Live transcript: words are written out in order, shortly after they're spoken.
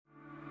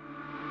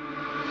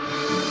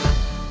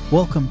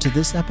Welcome to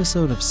this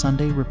episode of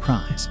Sunday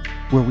Reprise,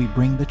 where we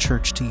bring the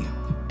church to you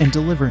and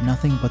deliver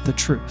nothing but the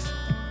truth.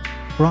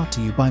 Brought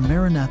to you by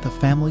Maranatha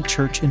Family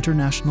Church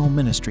International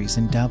Ministries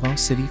in Davao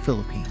City,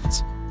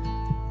 Philippines.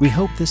 We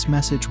hope this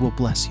message will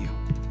bless you.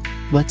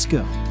 Let's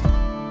go.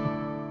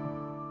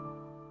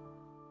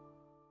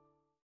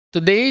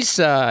 Today's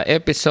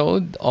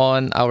episode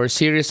on our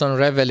series on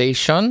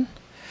Revelation,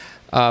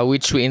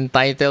 which we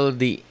entitled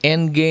The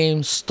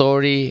Endgame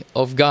Story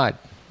of God.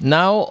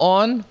 Now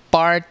on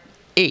part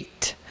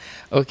 8.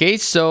 Okay,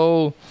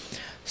 so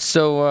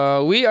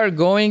we are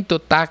going to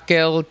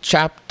tackle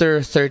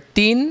chapter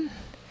 13.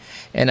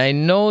 And I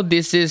know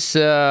this is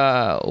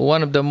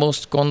one of the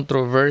most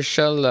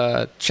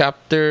controversial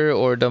chapter,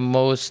 or the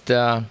most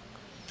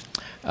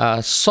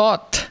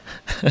sought.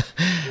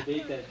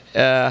 Debated.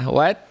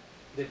 What?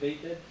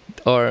 Debated.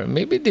 Or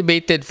maybe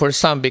debated for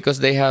some because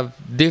they have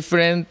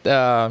different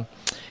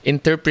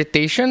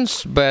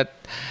interpretations. But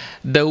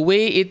the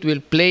way it will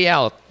play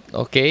out,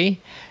 okay,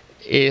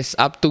 is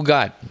up to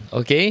God.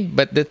 Okay?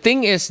 But the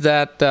thing is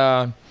that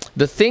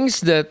the things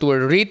that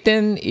were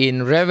written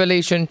in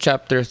Revelation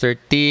chapter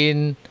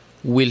 13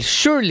 will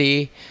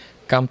surely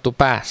come to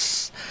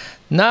pass.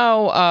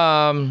 Now,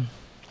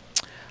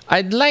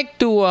 I'd like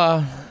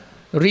to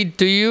read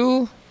to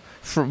you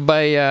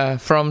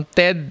from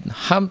Ted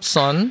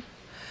Hampson.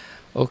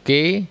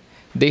 Okay,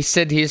 they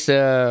said he's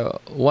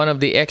one of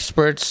the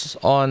experts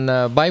on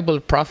Bible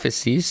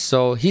prophecies.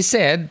 So he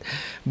said,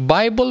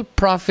 Bible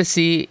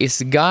prophecy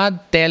is God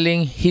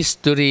telling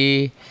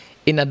history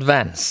in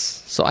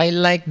advance. So I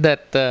like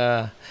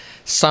that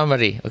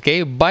summary.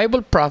 Okay,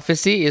 Bible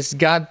prophecy is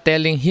God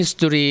telling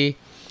history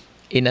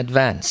in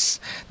advance.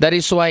 That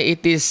is why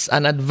it is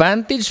an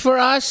advantage for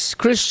us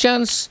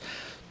Christians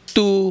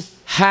to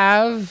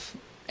have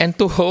and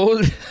to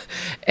hold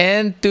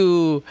and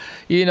to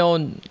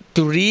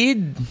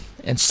read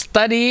and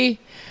study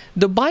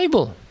the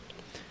Bible,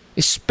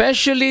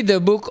 especially the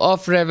book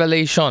of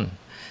Revelation,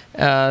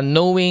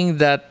 knowing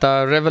that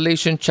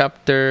Revelation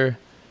chapter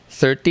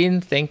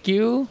 13, thank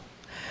you,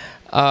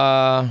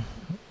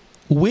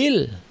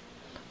 will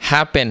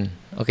happen,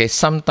 okay,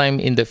 sometime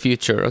in the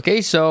future.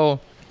 Okay,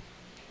 so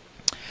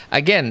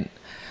again,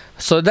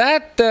 so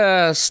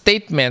that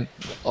statement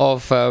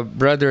of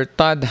Brother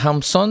Todd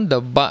Hampson,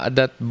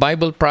 that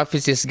Bible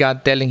prophecy is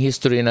God telling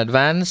history in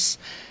advance,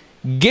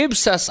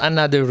 gives us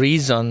another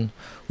reason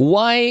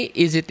why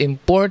is it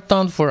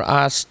important for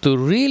us to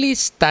really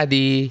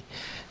study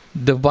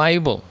the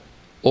Bible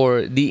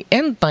or the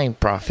end time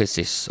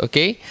prophecies.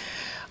 Okay,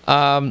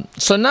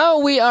 so now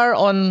we are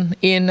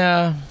in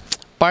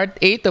part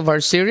 8 of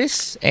our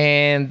series,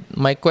 and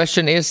my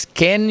question is,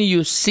 can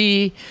you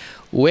see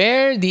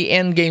where the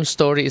endgame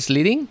story is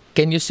leading?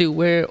 Can you see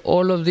where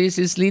all of this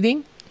is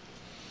leading?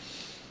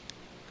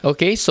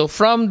 Okay, so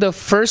from the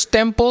first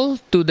temple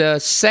to the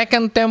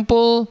second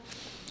temple,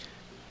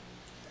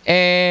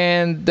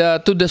 and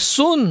to the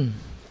soon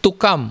to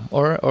come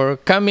or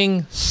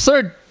coming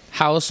third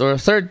house or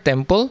third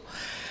temple.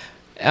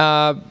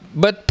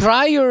 But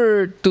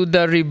prior to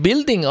the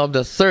rebuilding of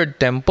the third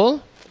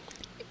temple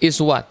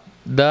is what?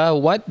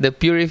 The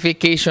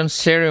purification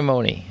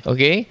ceremony.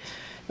 Okay?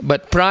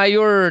 But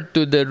prior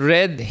to the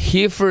red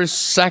heifer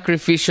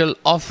sacrificial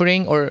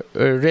offering or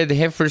red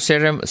heifer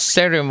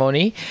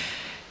ceremony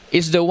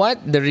is the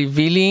what? The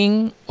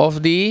revealing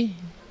of the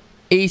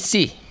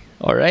AC.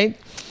 All right?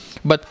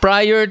 But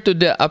prior to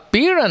the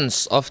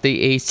appearance of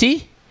the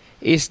AC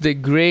is the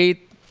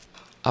great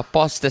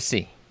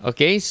apostasy.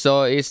 Okay,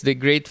 so it's the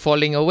great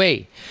falling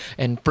away.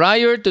 And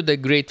prior to the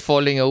great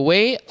falling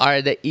away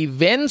are the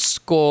events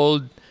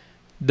called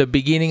the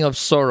beginning of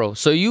sorrow.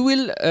 So you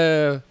will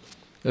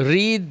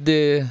read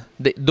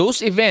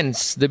those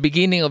events, the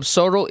beginning of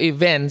sorrow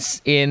events,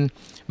 in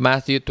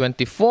Matthew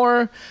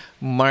 24,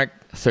 Mark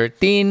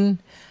 13,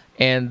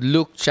 and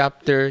Luke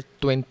chapter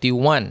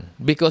 21.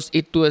 Because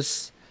it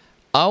was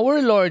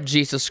our Lord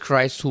Jesus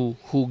Christ who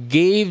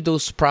gave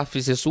those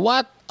prophecies.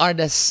 What are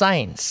the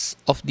signs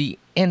of the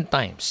end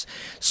times?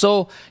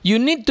 So you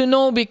need to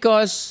know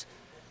because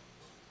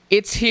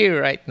it's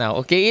here right now.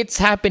 Okay, it's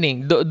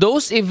happening.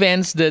 Those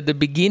events, the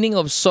beginning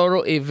of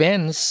sorrow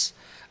events,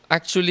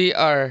 actually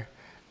are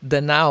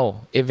the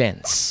now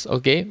events.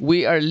 Okay,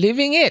 we are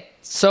living it.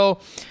 So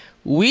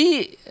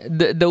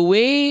the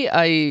way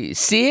I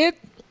see it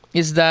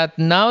is that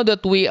now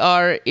that we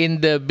are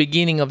in the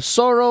beginning of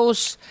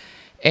sorrows,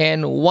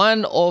 and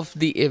one of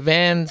the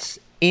events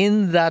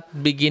in that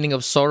beginning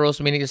of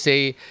sorrows, meaning to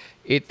say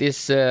it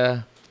is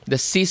the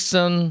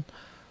season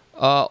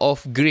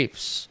of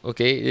griefs,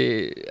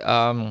 okay?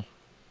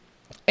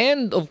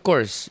 And of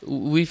course,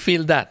 we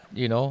feel that,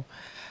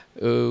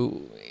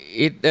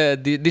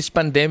 this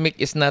pandemic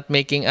is not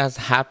making us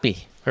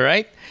happy,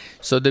 right?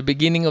 So the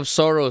beginning of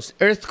sorrows,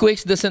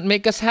 earthquakes doesn't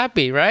make us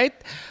happy, right?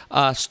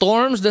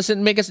 Storms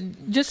doesn't make us.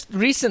 Just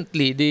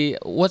recently,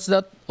 what's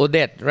that?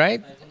 Odette,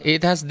 right?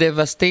 It has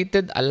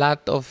devastated a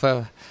lot of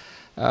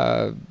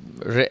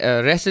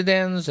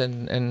residents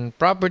and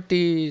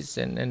properties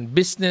and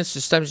business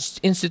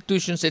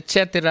institutions,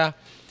 etc.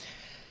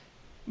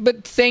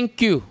 but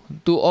thank you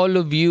to all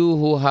of you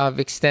who have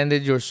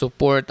extended your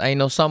support. I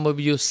know some of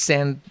you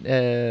sent,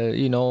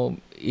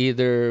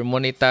 either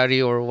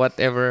monetary or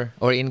whatever,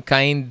 or in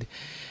kind.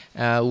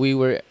 We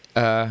were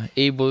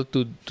able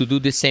to do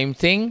the same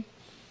thing.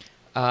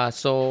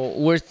 So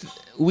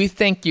we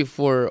thank you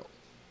for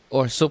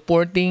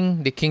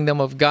supporting the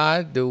kingdom of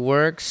God, the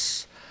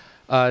works,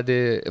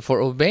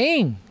 for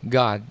obeying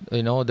God,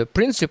 the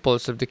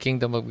principles of the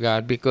kingdom of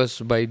God, because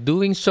by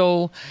doing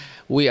so,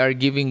 we are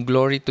giving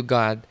glory to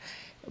God.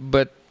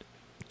 But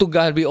to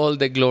God be all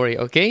the glory.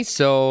 Okay,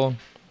 so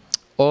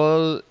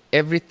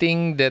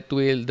everything that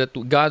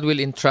God will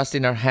entrust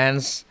in our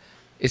hands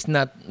is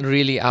not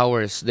really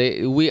ours.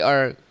 We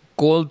are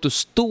called to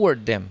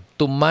steward them,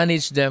 to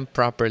manage them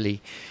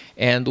properly,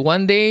 and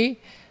one day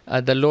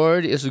the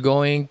Lord is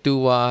going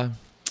to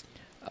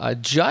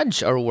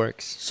judge our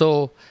works.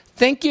 So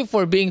thank you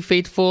for being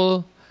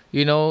faithful,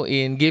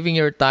 in giving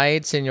your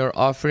tithes and your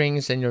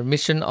offerings and your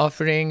mission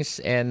offerings.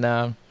 And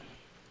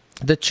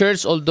the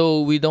church,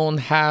 although we don't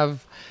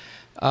have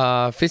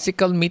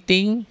physical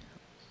meeting,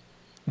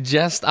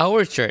 just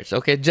our church,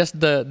 okay, just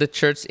the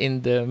church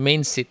in the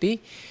main city,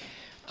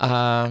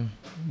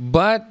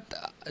 but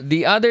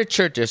the other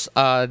churches,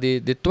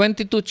 the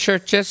 22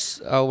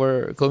 churches,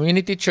 our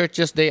community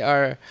churches, they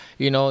are,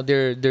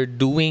 they're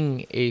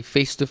doing a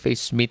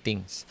face-to-face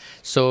meetings.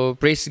 So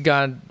praise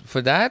God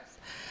for that.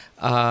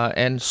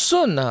 And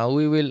soon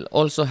we will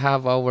also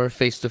have our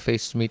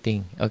face-to-face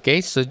meeting. Okay,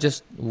 so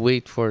just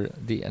wait for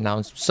the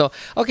announcement. So,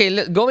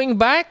 okay, going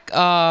back,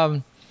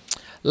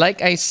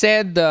 like I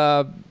said,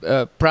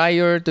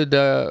 prior to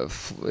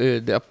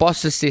the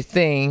apostasy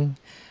thing,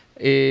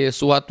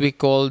 is what we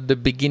call the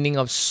beginning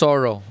of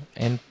sorrow,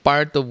 and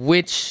part of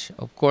which,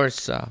 of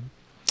course,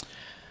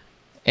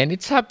 and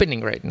it's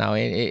happening right now.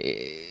 It's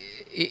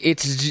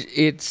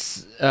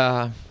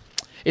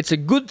a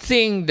good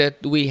thing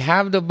that we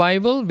have the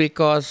Bible,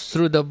 because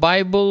through the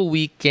Bible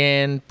we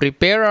can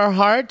prepare our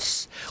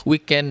hearts, we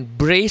can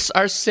brace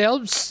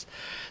ourselves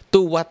to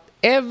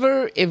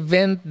whatever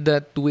event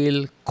that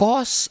will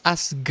cause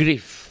us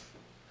grief,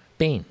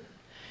 pain.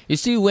 You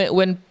see,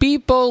 when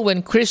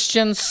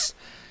Christians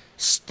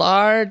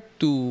start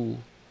to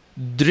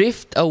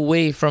drift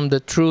away from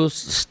the truth,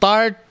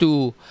 start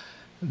to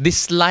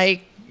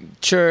dislike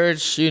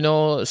church,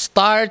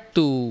 start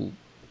to,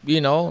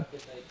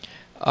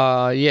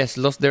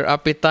 lost their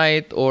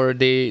appetite, or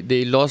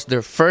they lost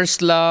their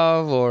first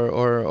love,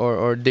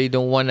 or they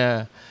don't want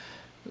to,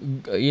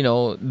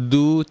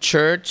 do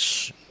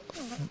church,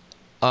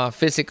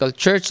 physical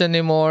church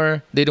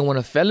anymore. They don't want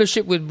to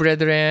fellowship with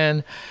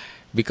brethren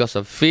because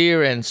of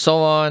fear and so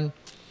on.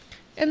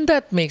 And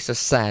that makes us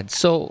sad.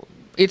 So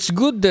it's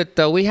good that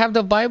we have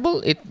the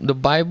Bible. The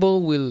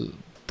Bible will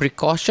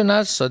precaution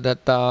us so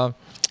that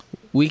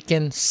we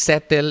can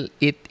settle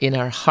it in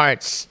our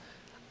hearts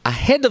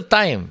ahead of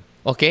time.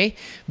 Okay?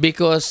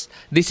 Because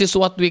this is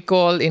what we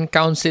call in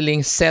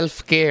counseling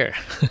self-care.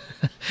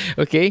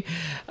 Okay?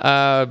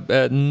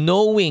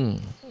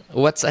 Knowing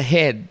what's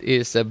ahead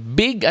is a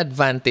big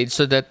advantage,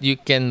 so that you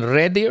can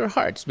ready your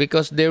hearts,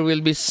 because there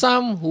will be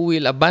some who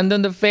will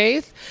abandon the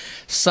faith,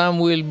 some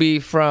will be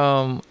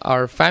from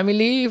our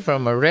family,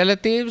 from our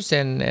relatives,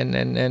 and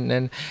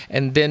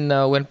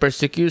then when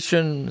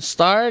persecution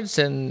starts,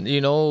 and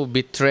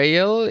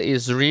betrayal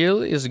is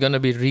gonna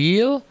be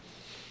real,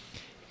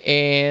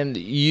 and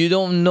you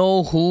don't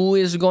know who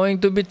is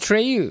going to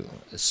betray you.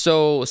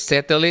 So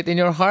settle it in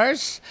your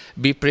hearts,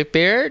 be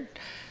prepared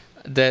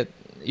that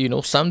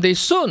someday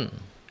soon,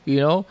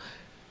 it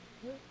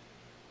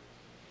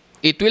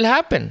will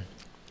happen.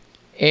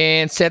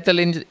 And settle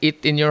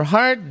it in your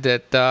heart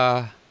that,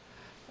 that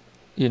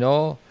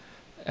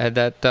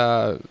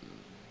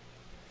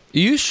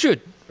you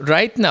should,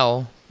 right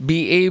now,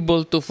 be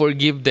able to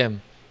forgive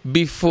them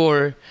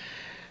before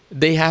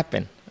they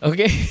happen.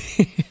 Okay?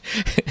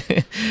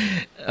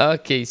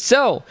 Okay,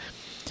 so,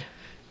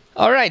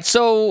 all right,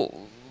 so,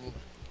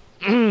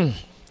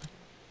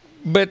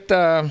 but,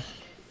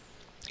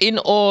 in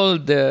all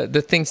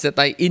the things that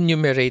I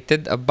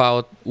enumerated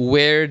about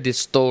where this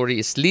story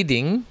is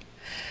leading,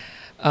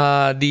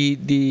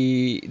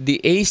 the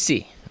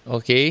AC,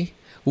 okay,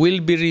 will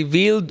be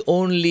revealed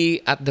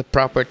only at the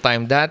proper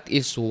time. That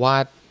is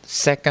what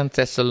 2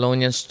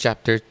 Thessalonians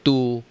chapter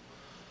 2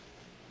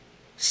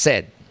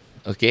 said.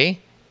 Okay,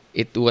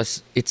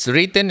 it's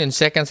written in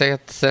 2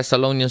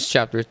 Thessalonians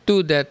chapter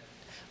 2 that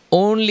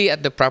only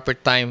at the proper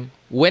time.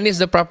 When is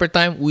the proper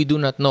time? We do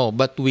not know,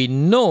 but we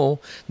know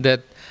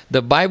that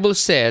the Bible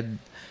said,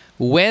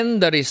 when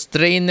the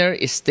restrainer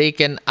is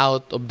taken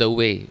out of the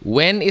way.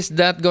 When is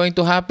that going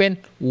to happen?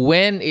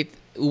 When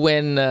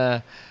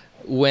the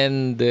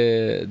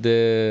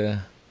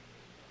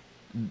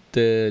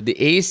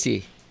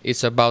AC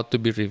is about to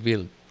be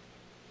revealed.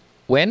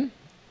 When?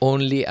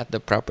 Only at the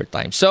proper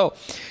time. So,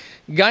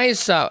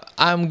 guys,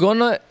 I'm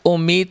gonna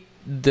omit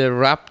the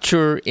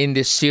rapture in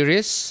this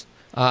series.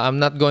 I'm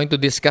not going to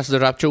discuss the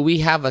rapture. We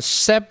have a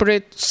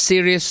separate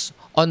series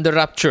on the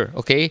rapture.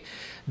 Okay.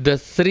 The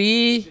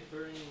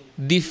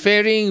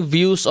differing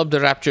views of the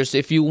raptures.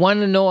 If you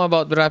want to know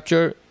about the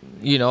rapture,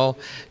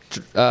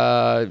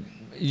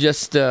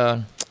 just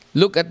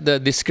look at the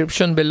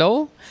description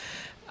below,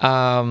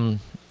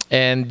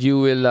 and you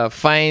will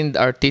find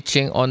our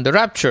teaching on the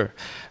rapture.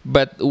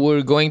 But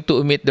we're going to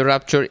omit the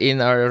rapture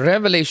in our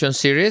Revelation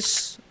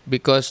series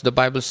because the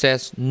Bible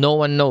says no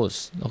one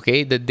knows,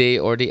 okay, the day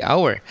or the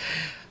hour.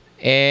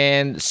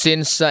 And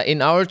since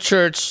in our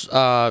church,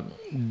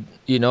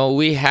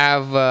 we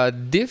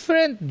have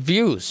different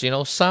views.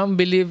 Some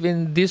believe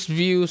in this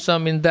view,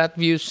 some in that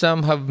view,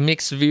 some have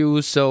mixed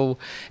views. So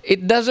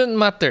it doesn't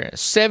matter.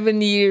 7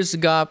 years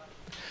gap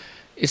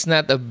is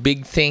not a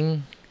big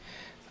thing.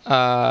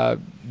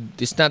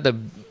 It's not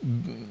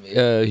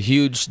a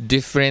huge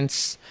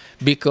difference,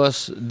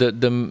 because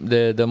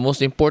the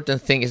most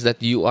important thing is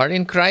that you are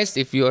in Christ.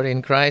 If you are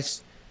in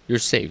Christ, you're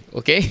saved.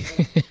 Okay.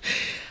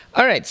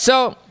 All right.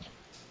 So.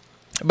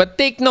 But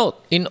take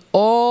note, in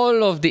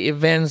all of the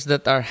events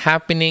that are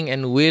happening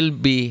and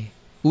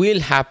will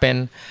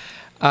happen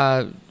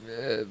from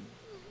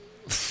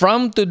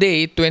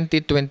today,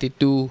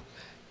 2022,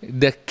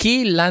 the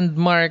key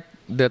landmark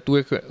that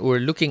we're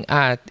looking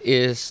at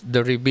is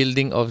the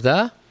rebuilding of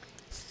the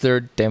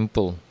third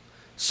temple.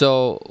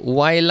 So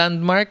why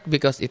landmark?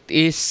 Because it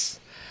is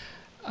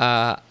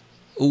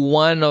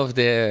one of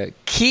the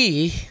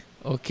key,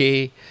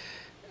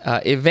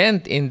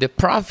 event in the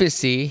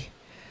prophecy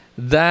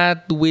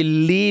that will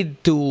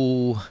lead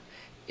to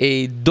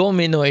a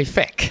domino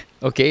effect.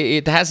 Okay,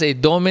 it has a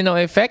domino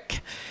effect.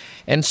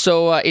 And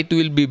so it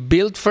will be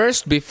built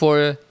first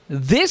before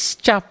this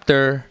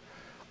chapter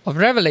of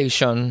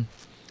Revelation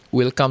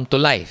will come to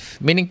life.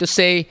 Meaning to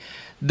say,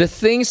 the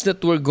things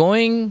that we're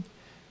going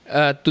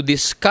to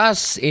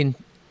discuss in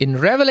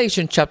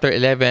Revelation chapter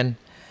 11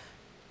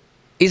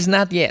 is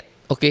not yet.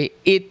 Okay,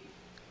 it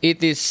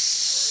is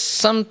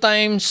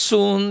sometime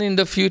soon in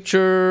the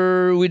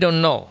future. We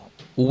don't know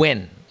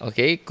when.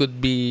 Okay, could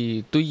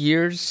be 2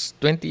 years,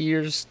 20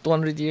 years,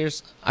 200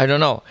 years. I don't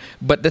know.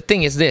 But the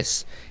thing is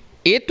this.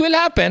 It will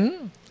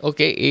happen.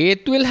 Okay,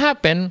 it will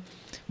happen.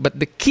 But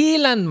the key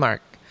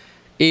landmark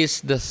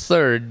is the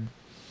third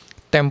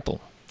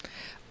temple.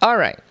 All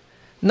right.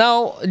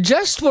 Now,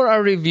 just for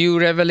our review,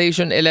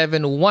 Revelation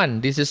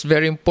 11:1. This is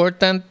very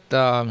important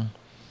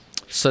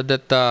so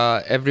that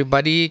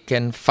everybody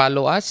can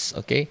follow us.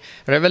 Okay.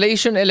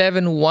 Revelation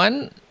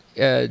 11:1.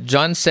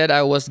 John said,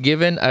 I was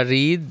given a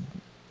reed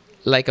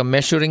like a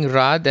measuring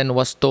rod, and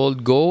was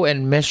told, go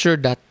and measure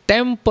the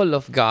temple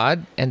of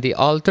God and the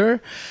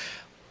altar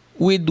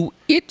with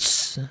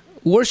its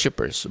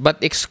worshippers, but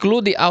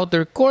exclude the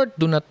outer court.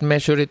 Do not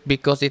measure it,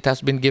 because it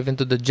has been given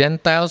to the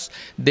Gentiles.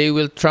 They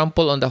will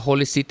trample on the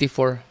holy city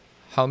for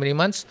how many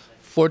months?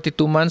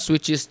 42 months,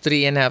 which is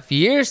 3.5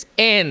 years.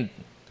 And,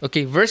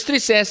 verse 3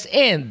 says,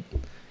 and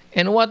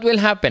what will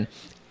happen?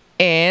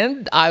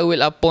 And I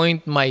will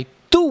appoint my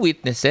 2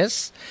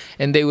 witnesses,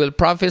 and they will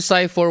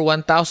prophesy for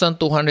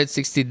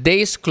 1,260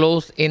 days,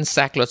 clothed in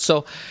sackcloth.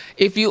 So,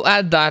 if you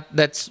add that,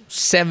 that's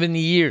 7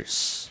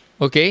 years.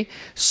 Okay?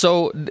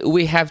 So,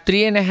 we have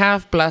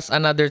 3.5 plus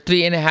another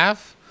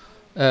 3.5,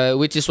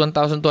 which is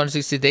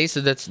 1,260 days.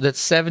 So, that's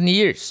 7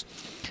 years.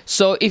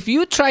 So, if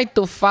you try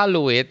to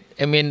follow it,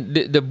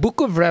 the book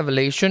of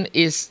Revelation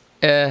is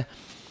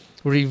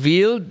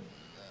revealed,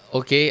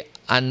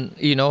 and,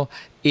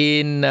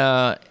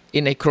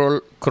 in a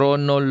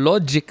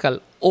chronological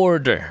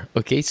order.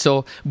 Okay,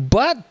 so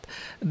but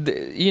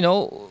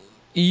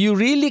you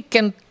really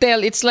can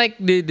tell. It's like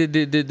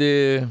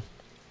the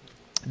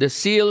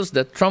seals,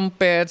 the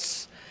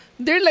trumpets,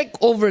 they're like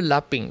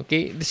overlapping.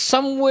 Okay,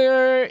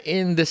 somewhere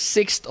in the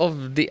sixth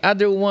of the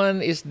other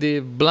one is the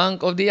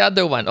blank of the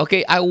other one.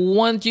 Okay, I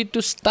want you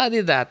to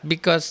study that,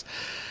 because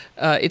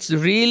it's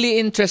really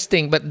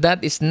interesting. But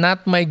that is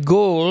not my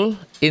goal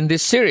in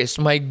this series.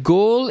 My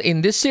goal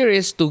in this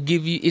series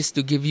is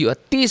to give you a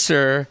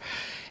teaser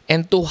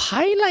and to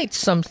highlight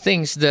some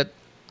things that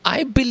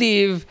I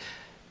believe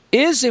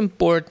is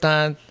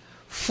important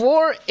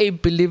for a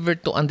believer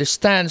to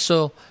understand.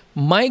 So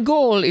my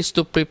goal is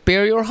to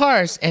prepare your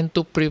hearts and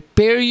to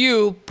prepare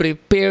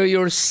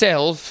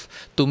yourself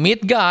to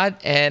meet God,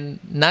 and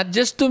not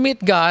just to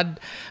meet God,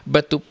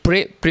 but to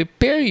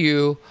prepare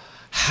you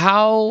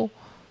how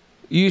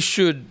you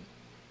should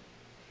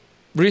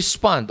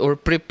respond or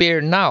prepare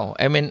now.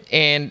 And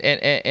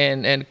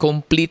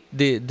complete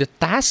the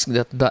task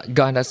that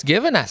God has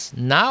given us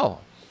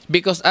now.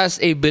 Because as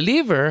a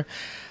believer,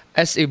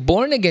 as a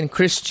born-again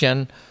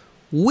Christian,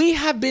 we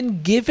have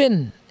been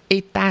given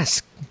a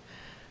task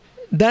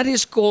that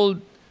is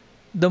called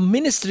the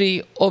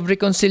ministry of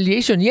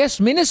reconciliation. Yes,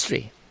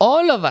 ministry.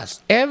 All of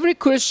us, every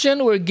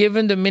Christian, were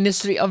given the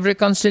ministry of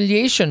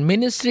reconciliation.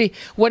 Ministry,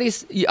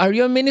 are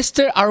you a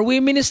minister? Are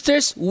we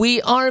ministers?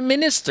 We are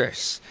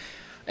ministers.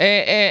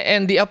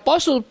 And the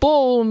Apostle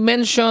Paul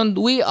mentioned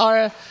we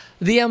are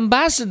the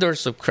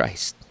ambassadors of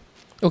Christ.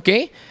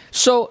 Okay?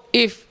 So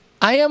if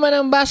I am an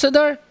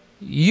ambassador,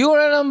 you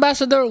are an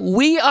ambassador,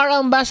 we are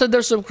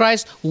ambassadors of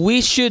Christ,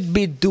 we should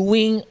be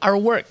doing our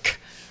work.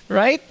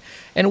 Right?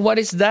 And what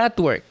is that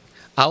work?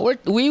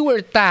 We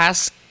were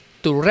tasked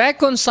to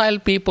reconcile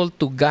people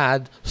to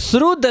God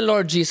through the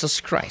Lord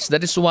Jesus Christ.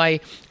 That is why,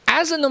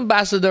 as an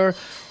ambassador,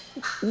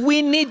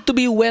 we need to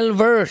be well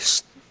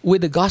versed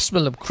with the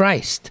gospel of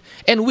Christ,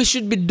 and we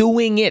should be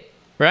doing it,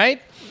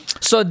 right?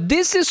 So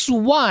this is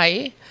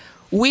why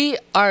we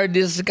are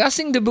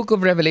discussing the book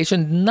of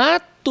Revelation,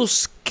 not to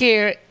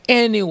scare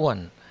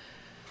anyone,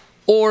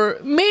 or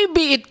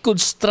maybe it could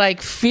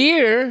strike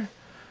fear,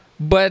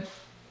 but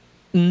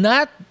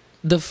not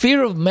the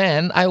fear of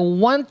man. I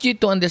want you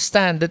to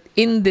understand that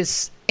in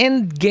this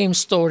end game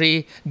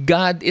story,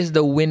 God is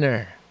the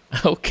winner.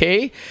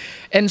 Okay?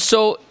 And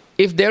so,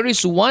 if there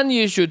is one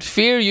you should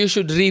fear, you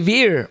should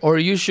revere, or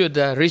you should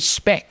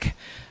respect,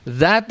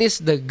 that is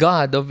the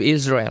God of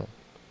Israel.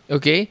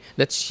 Okay?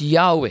 That's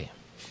Yahweh,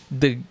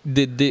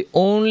 the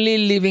only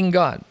living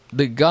God,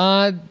 the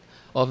God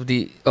of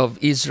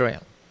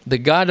Israel, the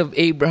God of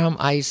Abraham,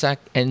 Isaac,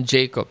 and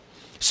Jacob.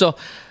 So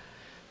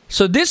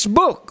this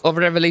book of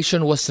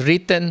Revelation was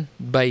written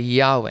by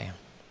Yahweh.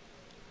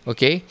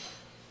 Okay?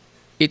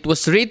 It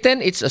was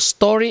written, it's a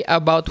story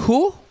about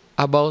who?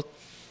 About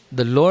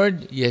the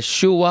Lord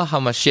Yeshua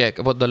HaMashiach,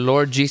 about the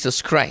Lord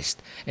Jesus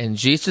Christ. And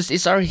Jesus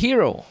is our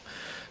hero.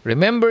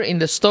 Remember, in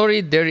the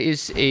story, there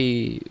is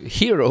a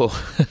hero.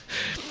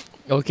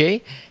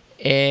 Okay?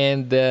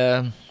 And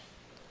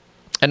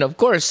of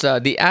course,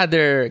 the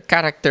other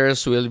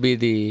characters will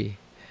be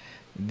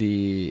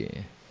the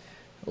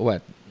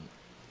what?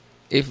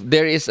 If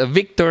there is a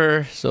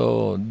victor,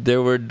 so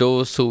there were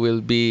those who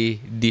will be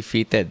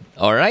defeated.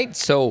 All right?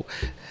 So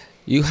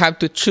you have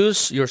to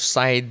choose your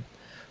side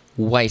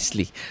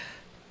wisely.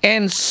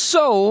 And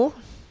so,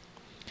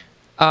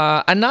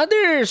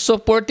 another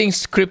supporting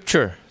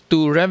scripture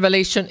to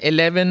Revelation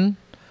 11,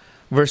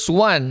 verse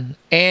 1,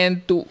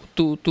 and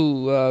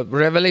to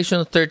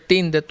Revelation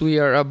 13 that we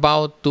are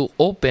about to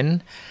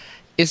open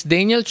is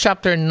Daniel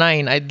chapter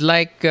 9. I'd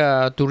like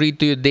to read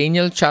to you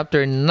Daniel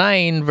chapter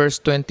 9, verse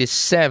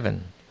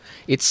 27.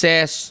 It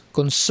says,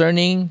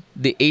 concerning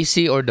the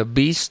AC or the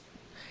beast,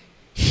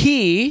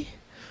 he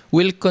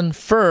will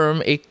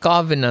confirm a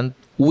covenant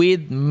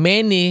with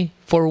many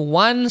for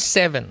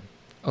 1/7.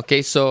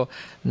 Okay, so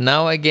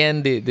now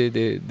again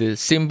the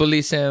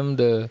symbolism,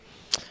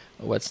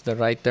 what's the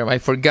right term? I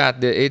forgot.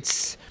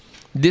 This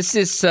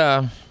is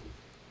a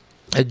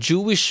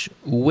Jewish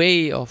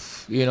way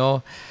of,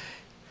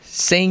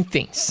 saying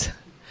things.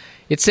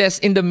 It says,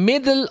 in the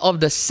middle of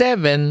the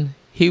 7,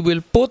 he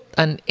will put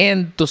an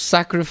end to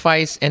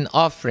sacrifice and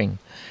offering.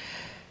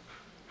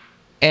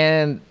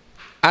 And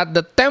at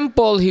the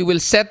temple, he will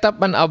set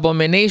up an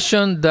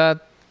abomination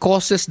that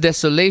causes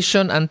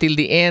desolation until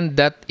the end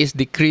that is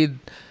decreed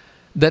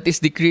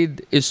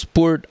is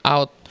poured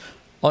out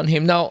on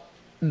him. Now,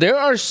 there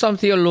are some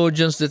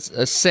theologians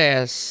that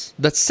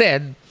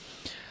said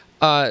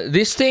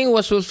this thing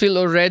was fulfilled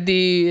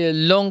already a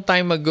long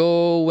time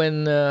ago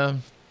when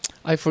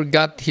I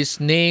forgot his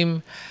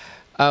name,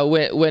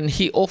 when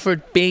he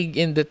offered pig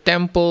in the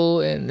temple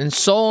and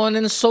so on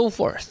and so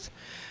forth.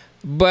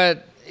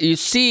 But you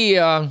see,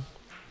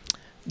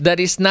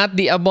 that is not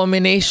the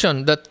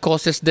abomination that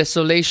causes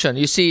desolation.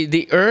 You see,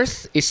 the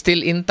earth is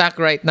still intact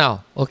right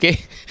now.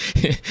 Okay?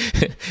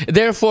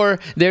 Therefore,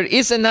 there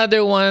is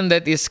another one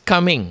that is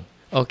coming.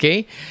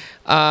 Okay?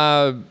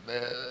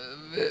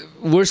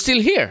 We're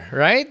still here,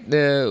 right?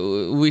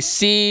 We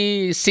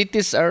see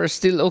cities are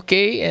still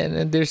okay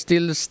and they're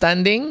still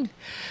standing.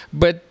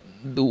 But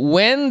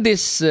when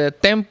this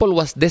temple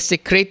was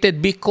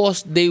desecrated,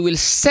 because they will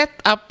set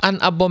up an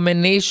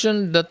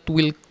abomination that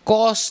will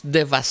cause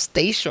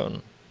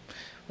devastation.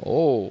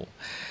 Oh,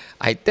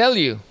 I tell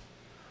you,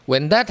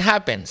 when that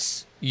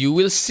happens, you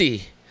will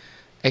see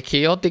a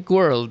chaotic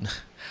world,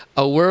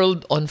 a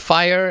world on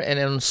fire and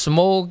on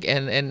smoke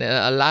and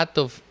a lot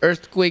of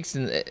earthquakes,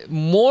 and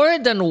more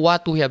than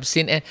what we have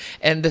seen.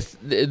 And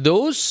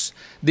those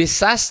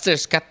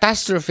disasters,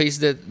 catastrophes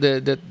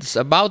that's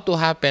about to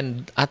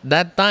happen at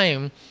that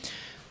time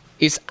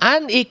is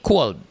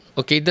unequaled.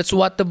 Okay, that's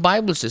what the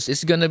Bible says.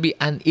 It's going to be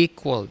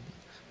unequaled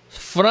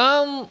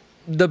from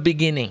the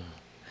beginning.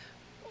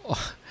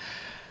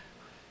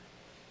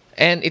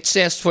 And it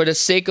says, for the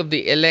sake of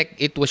the elect,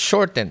 it was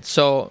shortened.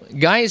 So,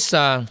 guys,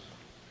 so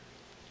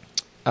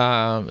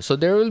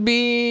there will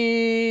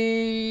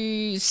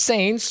be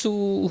saints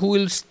who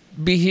will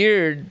be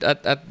here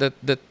at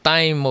the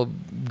time of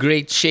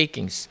great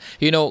shakings.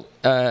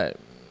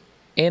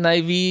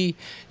 NIV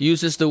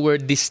uses the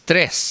word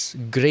distress,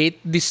 great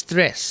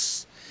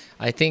distress.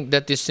 I think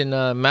that is in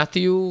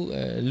Matthew,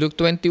 Luke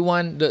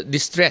 21, the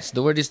distress.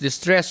 The word is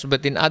distress,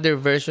 but in other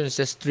versions it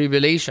says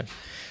tribulation.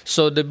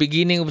 So the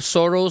beginning of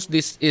sorrows,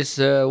 this is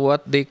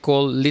what they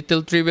call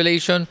little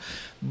tribulation.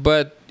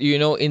 But,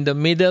 in the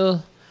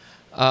middle,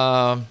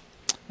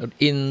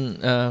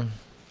 in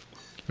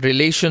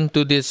relation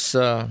to this,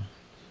 the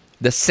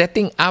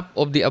setting up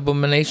of the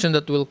abomination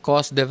that will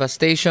cause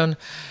devastation,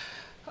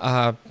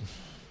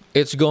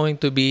 it's going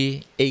to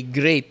be a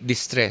great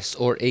distress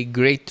or a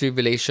great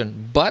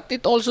tribulation. But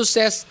it also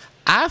says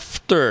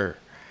after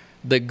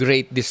the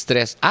great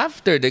distress,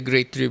 after the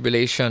great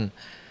tribulation,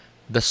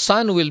 the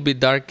sun will be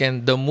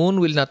darkened, the moon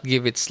will not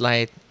give its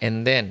light,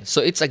 and then.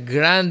 So it's a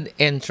grand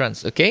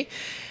entrance, okay?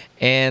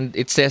 And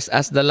it says,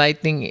 as the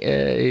lightning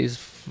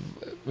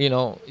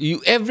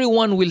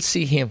everyone will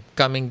see him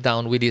coming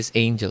down with his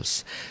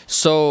angels.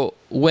 So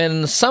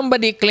when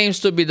somebody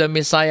claims to be the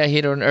Messiah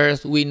here on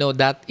earth, we know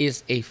that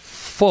is a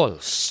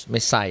false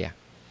Messiah.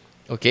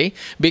 Okay?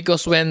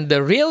 Because when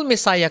the real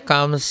Messiah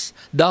comes,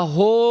 the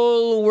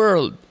whole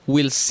world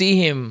will see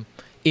him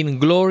in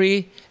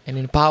glory and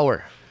in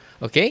power.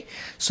 Okay?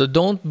 So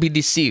don't be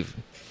deceived.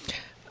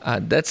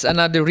 That's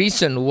another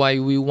reason why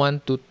we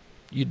want to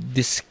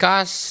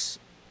discuss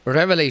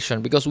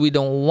Revelation, because we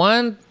don't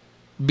want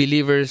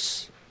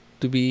believers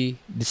to be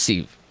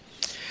deceived.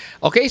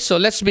 Okay, so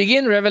let's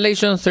begin.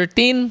 Revelation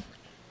 13.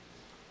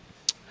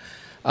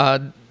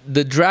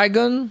 The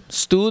dragon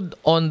stood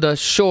on the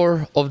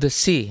shore of the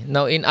sea.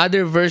 Now, in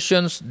other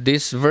versions,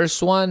 this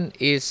verse 1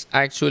 is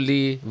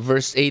actually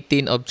verse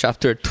 18 of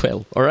chapter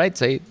 12. All right,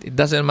 so it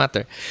doesn't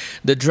matter.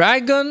 The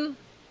dragon,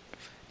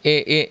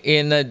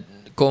 in a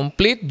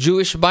complete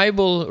Jewish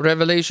Bible,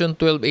 Revelation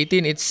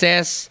 12:18, it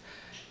says,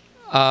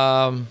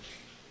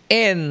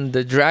 and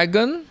the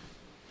dragon,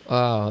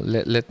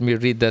 let me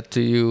read that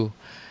to you.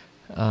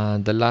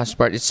 The last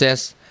part, it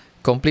says,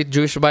 complete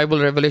Jewish Bible,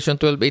 Revelation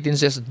 12:18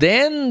 says,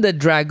 then the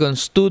dragon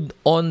stood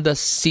on the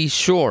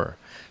seashore.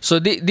 So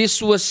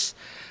this was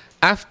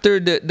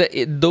after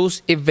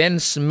those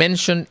events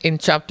mentioned in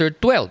chapter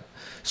 12.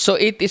 So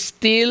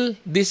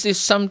this is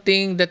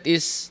something that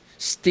is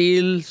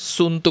still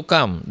soon to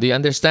come. Do you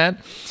understand?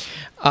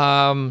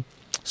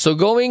 So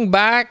going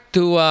back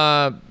to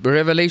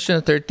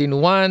Revelation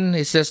 13:1,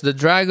 it says, the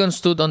dragon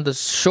stood on the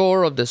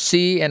shore of the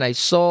sea, and I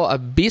saw a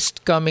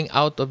beast coming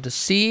out of the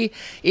sea.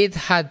 It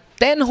had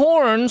 10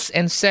 horns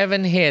and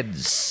 7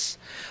 heads,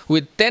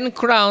 with 10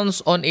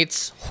 crowns on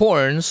its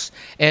horns,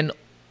 and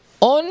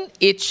on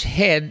each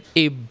head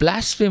a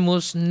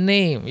blasphemous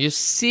name. You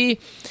see,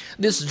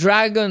 this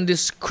dragon,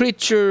 this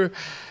creature,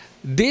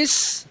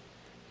 this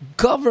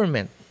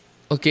government,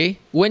 okay,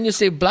 when you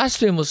say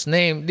blasphemous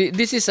name,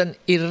 this is an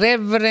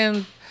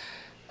irreverent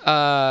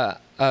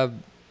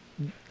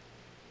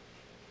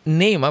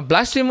name, a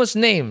blasphemous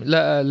name.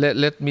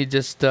 Let me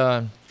just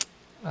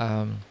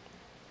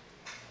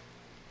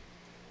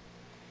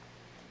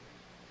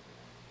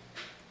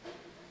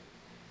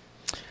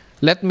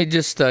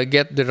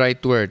get the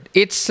right word.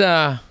 It's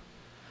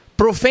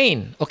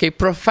profane, okay,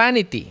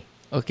 profanity,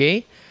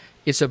 okay.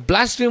 It's a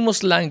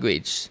blasphemous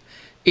language,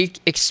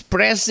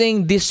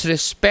 expressing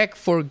disrespect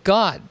for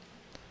God.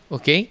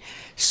 Okay,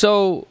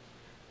 so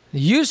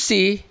you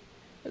see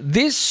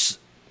this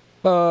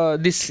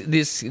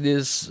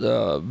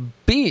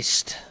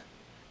beast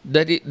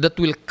that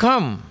will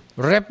come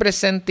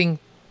representing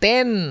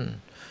 10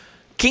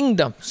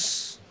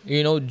 kingdoms,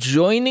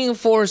 joining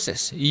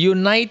forces,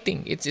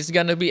 uniting. It's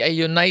gonna be a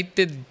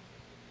united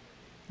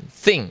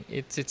thing.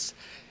 It's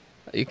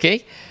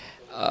okay.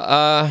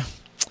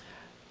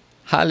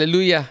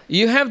 Hallelujah.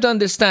 You have to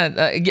understand,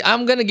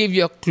 I'm going to give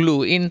you a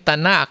clue. In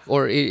Tanakh,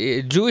 or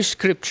Jewish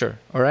scripture,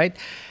 all right,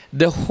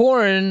 the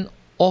horn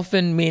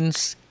often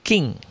means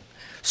king.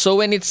 So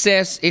when it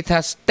says it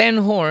has 10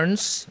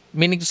 horns,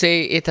 meaning to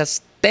say it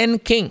has 10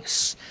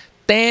 kings,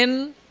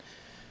 10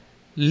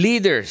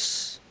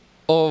 leaders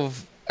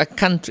of a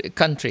country,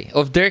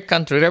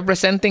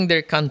 representing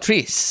their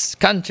countries,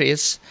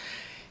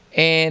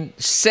 and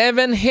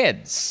 7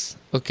 heads,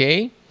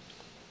 okay?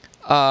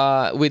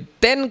 With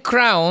 10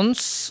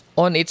 crowns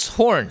on its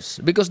horns,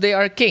 because they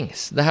are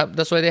kings.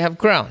 That's why they have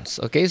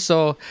crowns. Okay,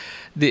 so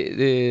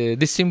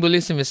the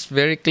symbolism is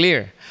very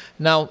clear.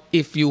 Now,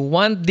 if you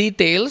want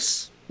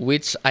details,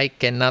 which I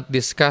cannot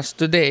discuss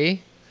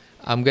today,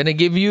 I'm gonna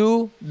give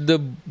you the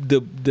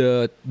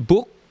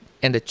book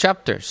and the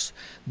chapters: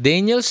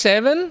 Daniel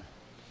 7,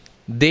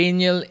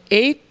 Daniel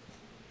 8,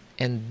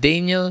 and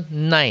Daniel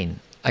 9.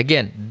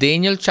 Again,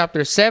 Daniel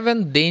chapter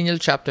 7, Daniel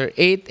chapter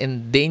 8,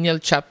 and Daniel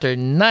chapter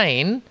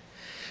 9,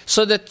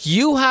 so that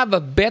you have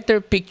a better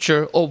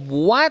picture of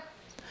what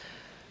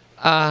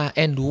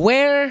and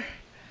where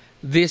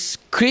this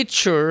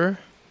creature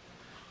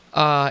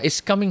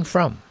is coming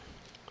from.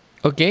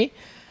 Okay?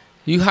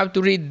 You have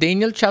to read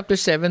Daniel chapter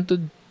 7 to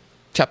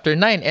chapter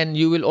 9, and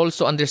you will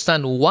also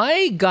understand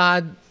why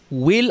God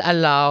will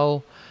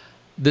allow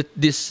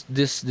this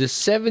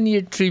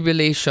 7-year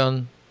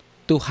tribulation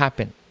to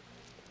happen.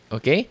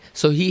 Okay,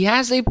 so he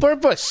has a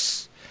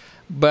purpose,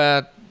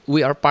 but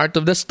we are part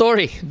of the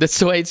story.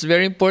 That's why it's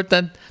very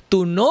important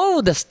to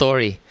know the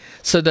story,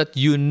 so that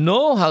you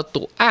know how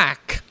to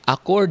act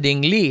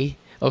accordingly,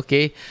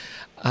 okay,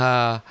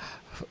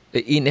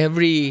 in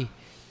every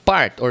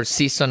part or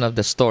season of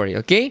the story,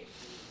 okay?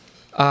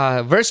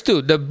 Verse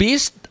 2, the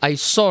beast I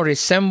saw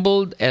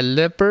resembled a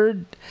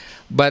leopard,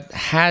 but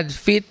had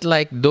feet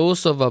like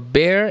those of a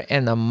bear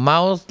and a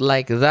mouth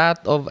like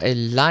that of a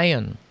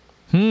lion.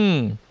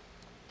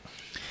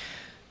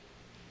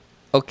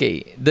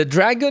 Okay, the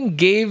dragon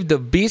gave the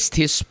beast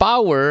his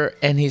power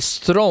and his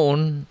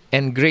throne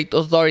and great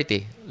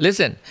authority.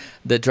 Listen,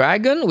 the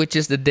dragon, which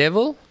is the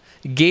devil,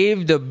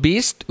 gave the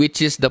beast,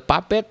 which is the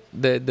puppet,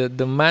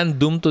 the man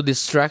doomed to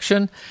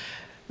destruction.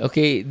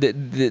 Okay,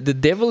 the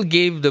devil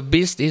gave the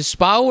beast his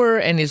power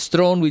and his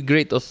throne with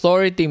great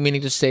authority,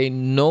 meaning to say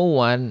no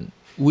one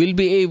will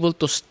be able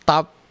to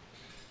stop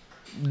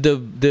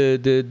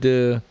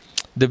the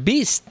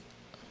beast.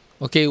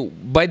 Okay,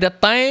 by the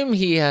time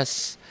he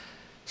has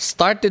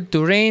started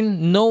to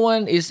reign, no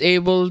one is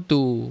able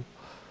to,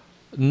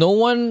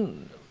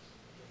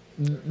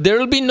 there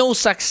will be no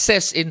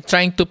success in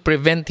trying to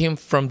prevent him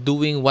from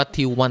doing what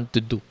he wants to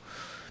do,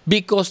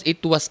 because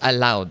it was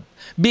allowed,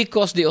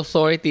 because the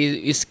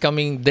authority is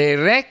coming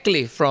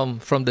directly from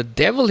the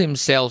devil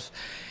himself.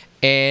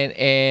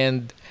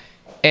 And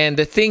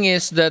the thing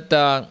is that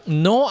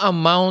no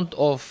amount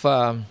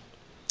of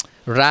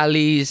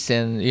rallies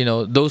and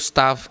those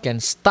stuff can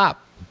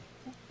stop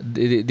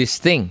this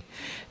thing.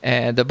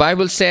 The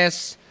Bible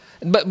says,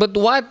 but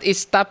what is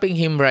stopping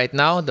him right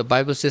now? The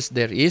Bible says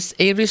there is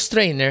a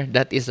restrainer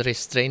that is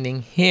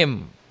restraining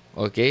him.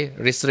 Okay,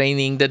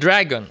 restraining the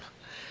dragon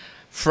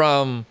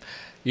from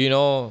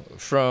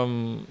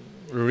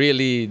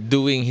really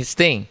doing his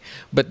thing.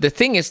 But the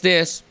thing is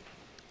this: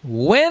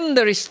 when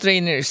the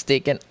restrainer is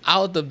taken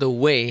out of the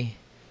way,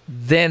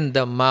 then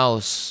the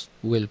mouse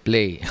will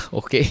play.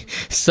 Okay,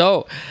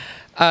 so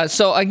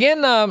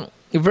again,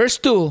 verse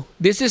 2,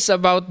 this is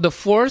about the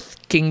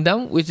fourth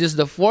kingdom, which is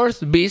the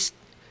fourth beast.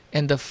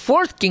 And the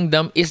fourth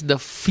kingdom is the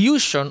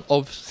fusion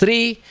of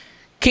three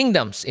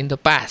kingdoms in the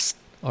past.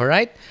 All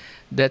right?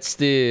 That's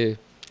the...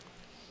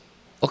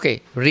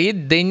 Okay,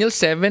 read Daniel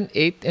 7,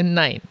 8, and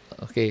 9.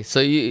 Okay,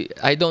 so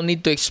I don't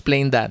need to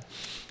explain that.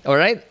 All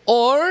right?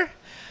 Or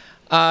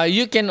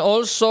you can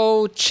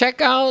also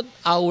check out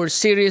our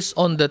series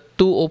on the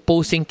two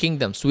opposing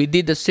kingdoms. We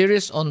did a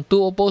series on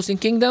two opposing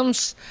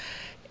kingdoms.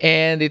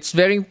 And it's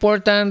very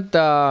important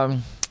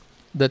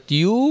that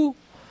you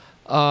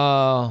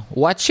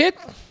watch it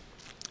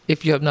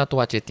if you have not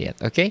watched it yet,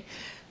 okay?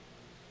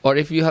 Or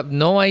if you have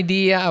no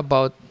idea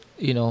about,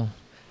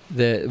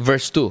 the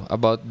verse 2,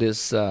 about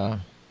this, the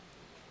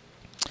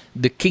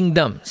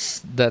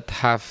kingdoms that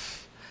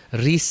have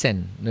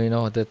risen,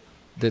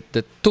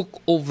 that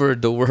took over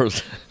the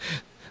world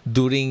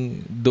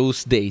during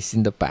those days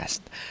in the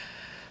past.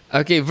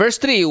 Okay, verse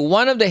 3,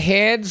 one of the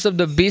heads of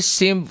the beast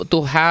seemed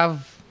to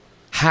have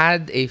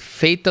had a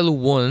fatal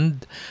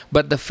wound,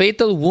 but the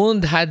fatal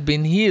wound had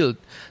been healed.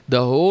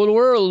 The whole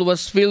world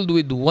was filled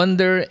with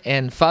wonder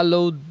and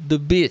followed the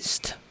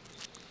beast.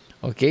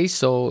 Okay,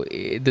 so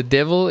the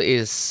devil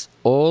is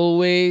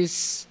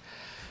always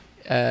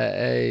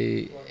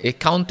a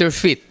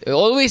counterfeit,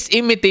 always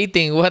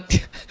imitating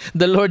what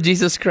the Lord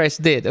Jesus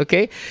Christ did.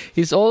 Okay,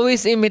 he's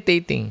always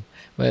imitating.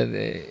 But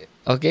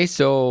okay,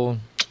 so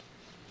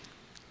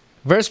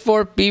verse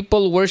 4,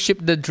 people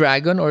worship the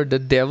dragon or the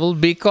devil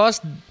because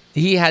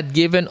he had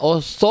given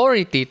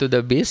authority to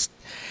the beast.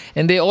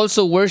 And they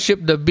also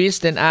worship the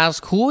beast and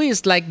ask, who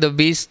is like the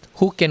beast,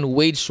 who can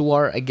wage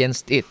war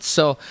against it?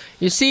 So,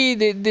 you see,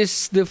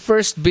 the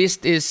first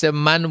beast is a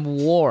man of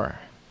war.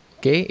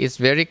 Okay, it's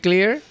very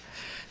clear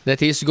that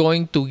he's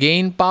going to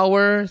gain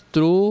power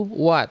through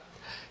what?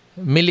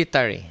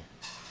 Military.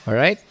 All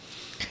right?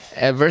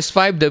 Verse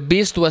 5, the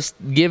beast was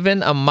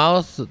given a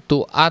mouth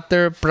to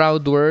utter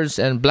proud words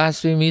and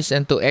blasphemies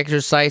and to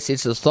exercise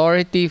its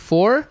authority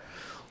for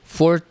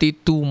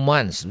 42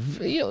 months.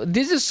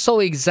 This is so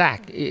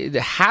exact.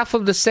 Half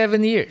of the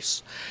 7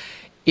 years.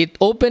 It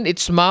opened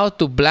its mouth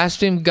to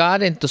blaspheme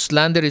God and to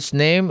slander His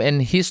name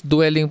and His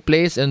dwelling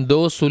place and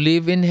those who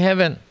live in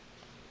heaven.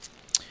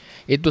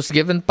 It was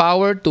given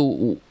power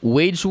to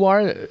wage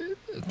war.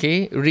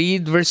 Okay,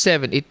 read verse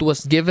 7. It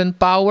was given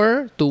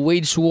power to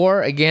wage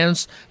war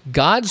against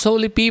God's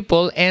holy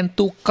people and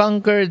to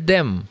conquer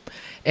them.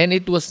 And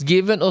it was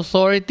given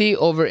authority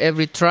over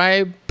every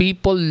tribe,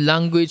 people,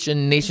 language,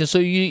 and nation. So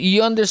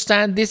you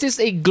understand, this is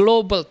a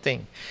global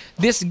thing.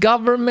 This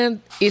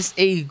government is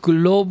a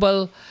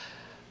global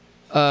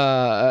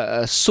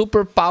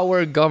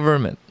superpower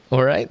government.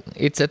 All right?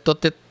 It's a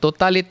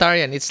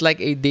totalitarian. It's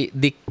like a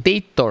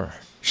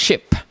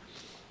dictatorship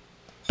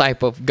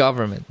type of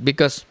government.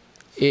 Because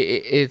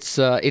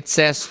it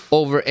says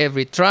over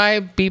every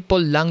tribe, people,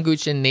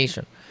 language, and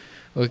nation.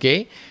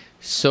 Okay?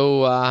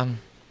 So...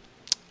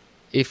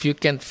 if you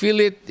can't feel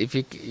it, if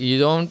you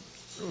don't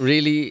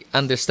really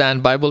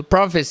understand Bible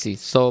prophecy,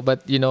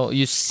 but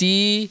you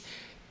see,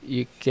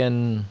 you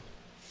can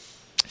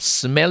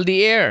smell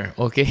the air,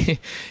 okay?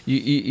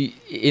 you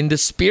in the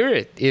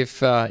spirit,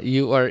 if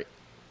you are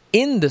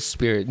in the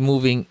spirit,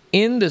 moving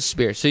in the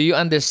spirit, so you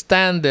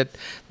understand that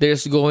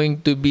there's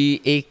going to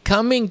be a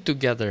coming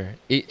together,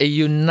 a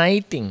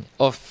uniting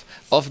of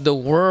the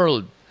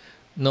world,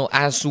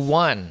 as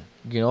one,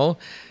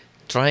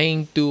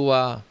 trying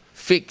to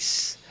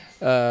fix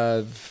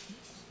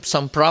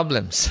some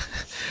problems.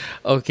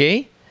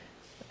 Okay?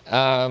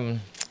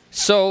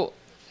 So,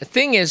 the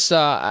thing is,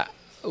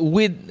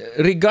 with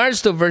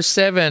regards to verse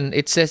 7,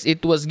 it says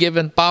it was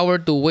given power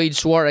to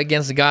wage war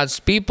against God's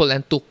people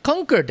and to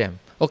conquer them.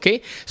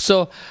 Okay?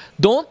 So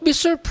don't be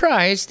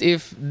surprised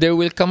if there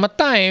will come a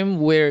time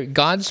where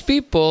God's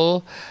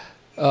people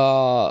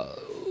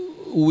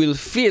will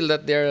feel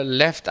that they're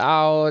left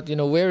out,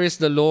 where is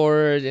the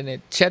Lord, and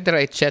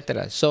etc.,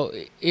 etc. So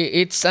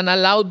it's an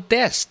allowed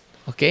test,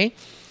 okay?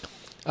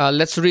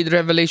 Let's read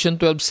Revelation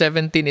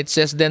 12:17. It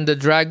says, "Then the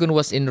dragon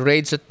was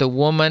enraged at the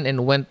woman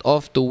and went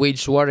off to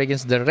wage war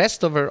against the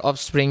rest of her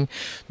offspring,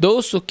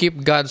 those who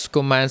keep God's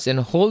commands and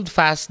hold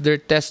fast their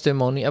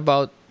testimony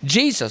about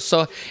Jesus."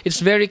 So it's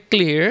very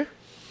clear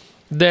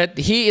that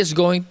he is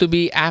going to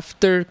be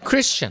after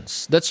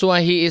Christians. That's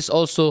why he is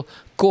also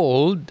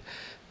called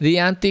the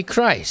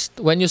Antichrist.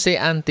 When you say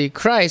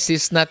Antichrist,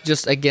 he's not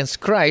just against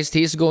Christ,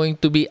 he's going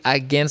to be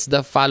against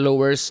the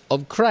followers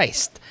of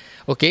Christ.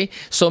 Okay?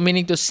 So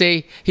meaning to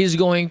say, he's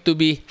going to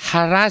be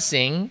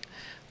harassing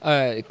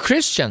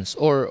Christians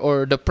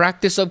or the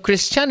practice of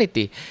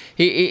Christianity.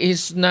 He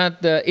is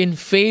not in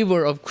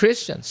favor of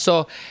Christians.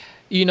 So,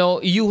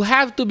 you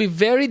have to be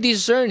very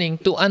discerning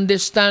to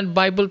understand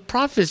Bible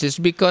prophecies,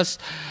 because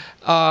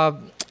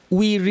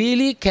we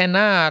really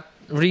cannot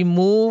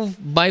remove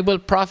Bible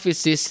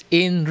prophecies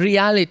in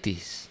reality,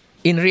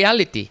 in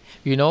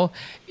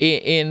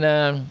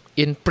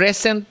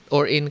present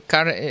or in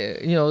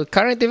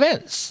current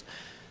events,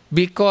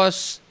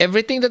 because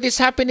everything that is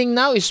happening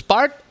now is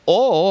part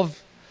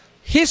of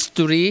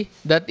history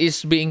that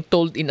is being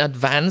told in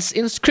advance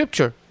in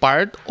Scripture,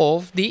 part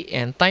of the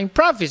end time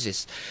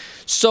prophecies.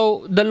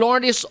 So the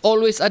Lord is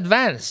always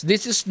advanced.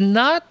 This is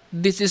not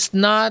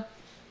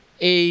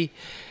a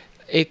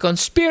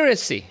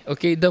conspiracy.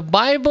 Okay, the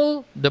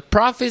Bible, the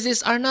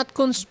prophecies are not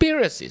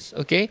conspiracies.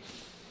 Okay,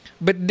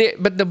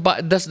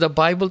 does the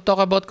Bible talk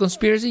about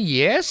conspiracy?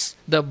 Yes,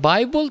 the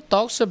Bible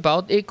talks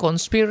about a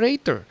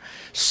conspirator,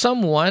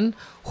 someone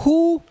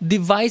who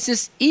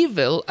devises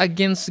evil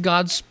against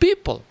God's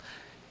people.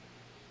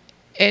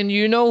 And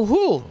you know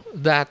who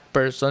that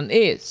person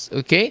is.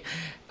 Okay,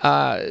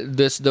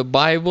 does the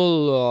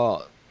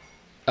Bible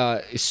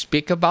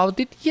speak about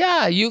it?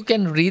 Yeah, you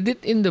can read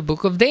it in the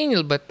book of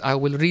Daniel, but I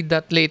will read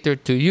that later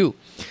to you.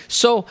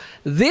 So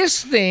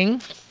this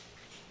thing,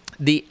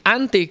 the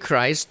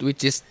Antichrist,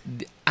 which is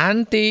the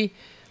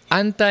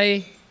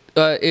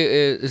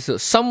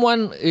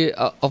someone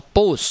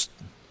opposed,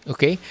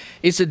 okay,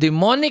 it's a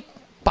demonic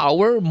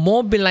power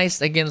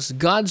mobilized against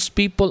God's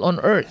people on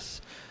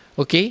earth.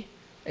 Okay,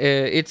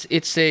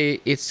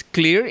 it's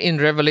clear in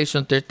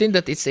Revelation 13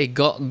 that it's a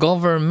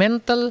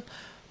governmental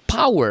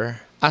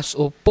power as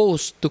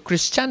opposed to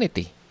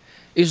Christianity.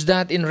 Is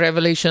that in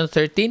Revelation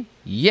 13?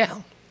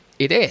 Yeah,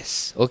 it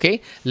is.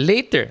 Okay,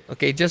 later.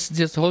 Okay,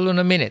 just hold on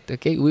a minute.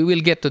 Okay, we will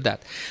get to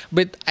that.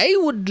 But I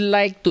would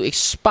like to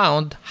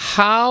expound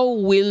how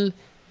will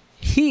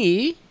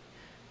he,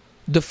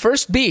 the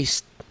first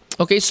beast.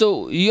 Okay,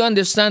 so you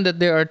understand that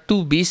there are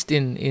two beasts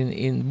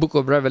in book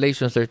of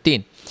Revelation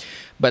 13.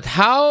 But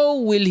how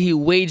will he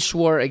wage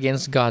war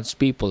against God's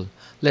people?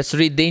 Let's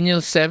read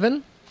Daniel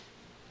 7.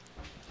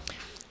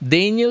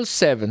 Daniel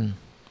 7,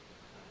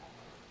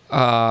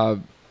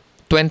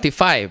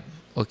 25.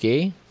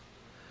 Okay.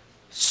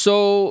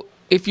 So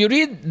if you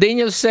read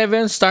Daniel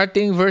 7,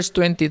 starting verse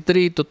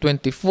 23 to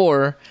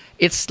 24,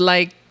 it's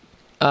like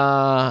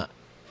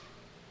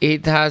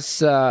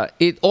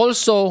it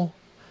also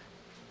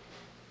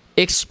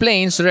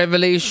explains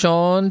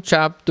Revelation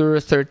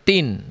chapter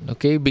 13.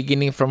 Okay,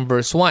 beginning from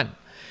verse 1.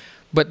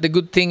 But the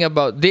good thing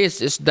about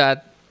this is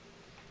that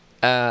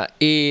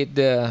it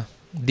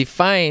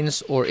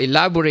defines or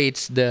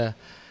elaborates the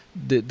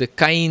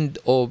kind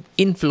of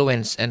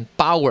influence and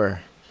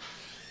power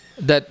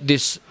that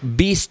this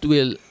beast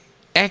will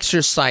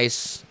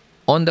exercise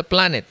on the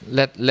planet.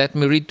 Let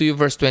me read to you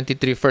verse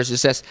 23 first. It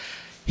says,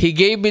 "He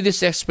gave me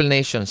this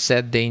explanation,"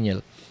 said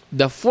Daniel.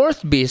 "The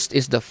fourth beast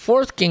is the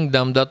fourth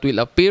kingdom that will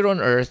appear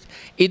on earth.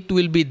 It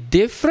will be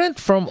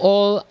different from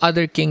all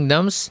other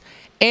kingdoms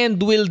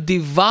and will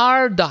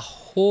devour the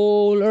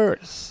whole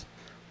earth."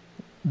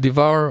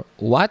 Devour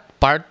what?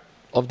 Part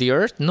of the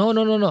earth? No.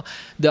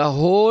 The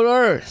whole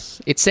earth.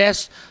 It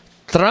says,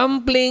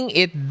 trampling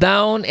it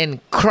down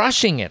and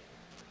crushing it.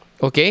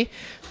 Okay?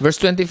 Verse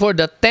 24,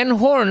 "The 10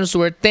 horns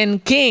were 10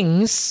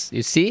 kings."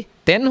 You see?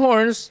 10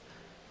 horns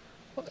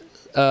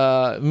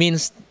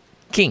means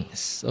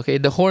kings. Okay?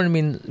 The horn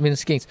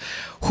means kings.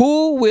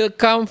 "Who will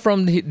come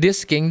from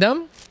this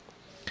kingdom?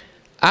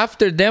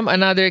 After them,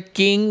 another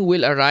king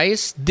will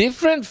arise,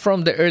 different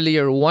from the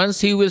earlier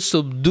ones. He will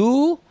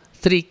subdue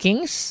 3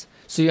 kings.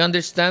 So you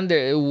understand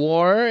the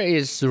war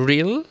is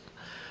real.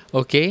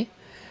 Okay.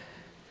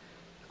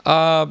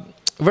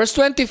 Verse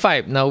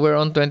 25. Now we're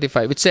on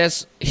 25. It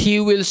says, "He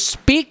will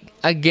speak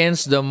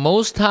against the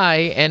Most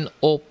High and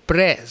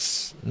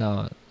oppress."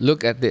 Now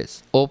look at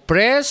this.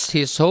 "Oppress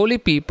his holy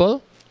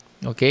people."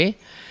 Okay.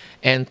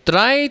 "And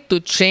try to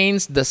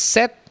change the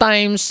set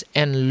times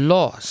and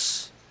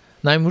laws."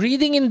 Now I'm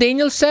reading in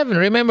Daniel 7.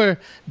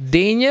 Remember,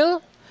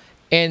 Daniel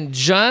and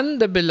John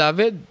the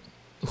Beloved,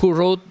 who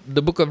wrote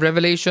the book of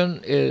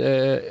Revelation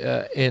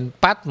in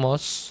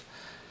Patmos,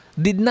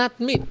 did not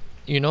meet,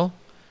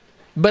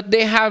 but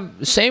they have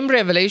same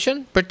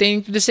revelation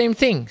pertaining to the same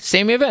thing,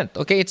 same event.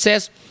 Okay, it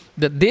says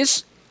that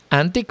this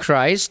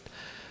Antichrist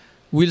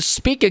will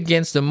speak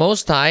against the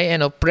Most High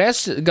and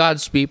oppress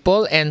God's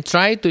people and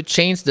try to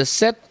change the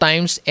set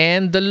times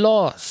and the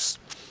laws.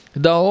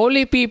 The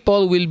holy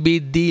people will be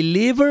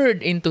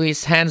delivered into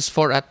his hands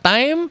for a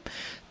time,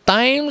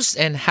 times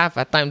and half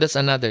a time. That's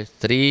another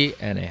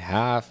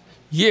 3.5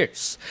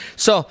 years.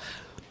 So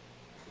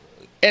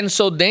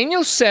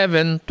Daniel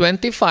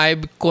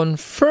 7:25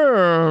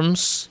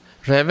 confirms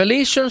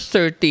Revelation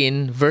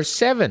 13 verse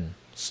 7.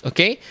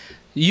 Okay?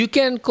 You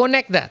can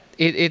connect that.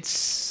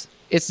 It's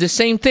the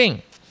same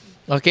thing.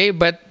 Okay?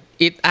 But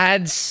it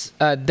adds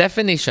a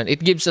definition. It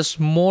gives us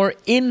more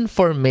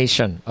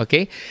information.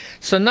 Okay?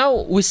 So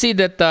now we see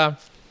that the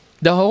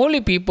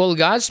holy people,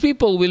 God's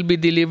people, will be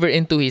delivered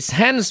into his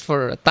hands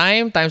for a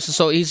time.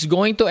 So he's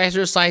going to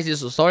exercise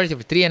his authority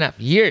for 3.5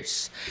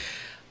 years.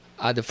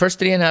 The first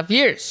 3.5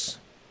 years.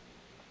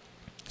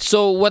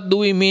 So what do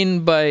we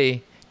mean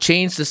by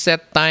change the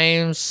set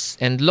times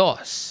and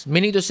laws?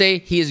 Meaning to say,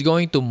 he is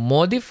going to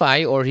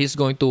modify or he's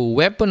going to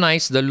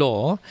weaponize the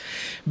law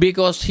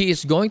because he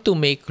is going to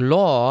make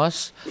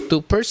laws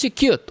to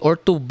persecute or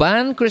to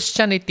ban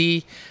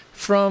Christianity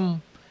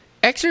from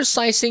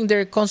exercising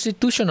their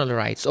constitutional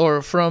rights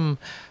or from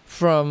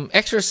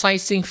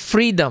exercising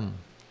freedom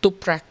to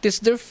practice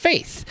their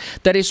faith.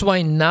 That is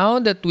why now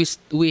that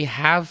we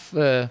have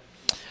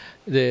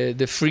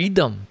the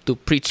freedom to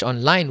preach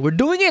online, we're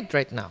doing it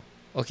right now.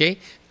 Okay,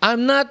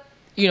 I'm not,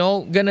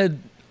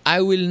 I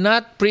will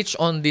not preach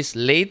on this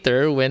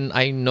later when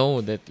I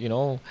know that,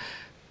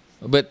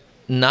 but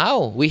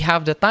now we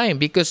have the time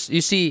because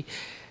you see,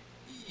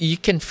 you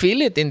can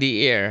feel it in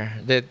the air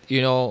that,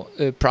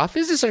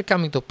 prophecies are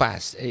coming to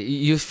pass.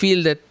 You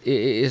feel that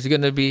it's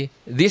going to be,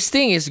 this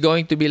thing is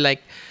going to be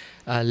like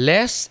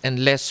less and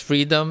less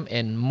freedom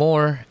and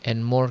more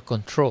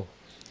control.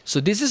 So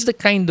this is the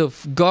kind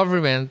of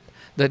government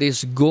that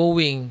is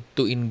going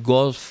to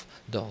engulf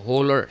the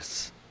whole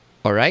earth.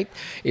 All right?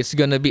 It's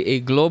going to be a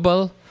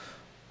global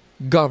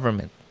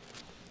government.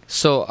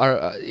 So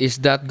is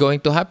that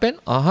going to happen?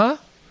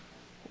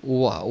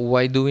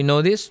 Why do we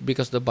know this?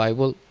 Because the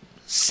Bible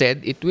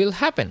said it will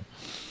happen.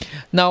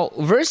 Now,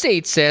 verse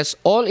 8 says,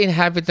 all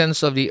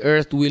inhabitants of the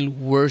earth will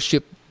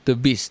worship the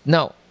beast.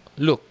 Now,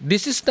 look,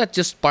 this is not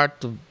just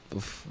part of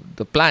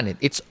the planet.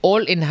 It's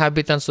all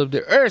inhabitants of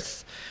the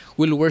earth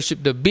will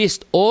worship the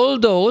beast. All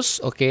those,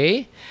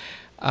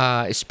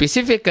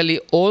 specifically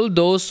all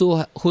those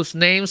whose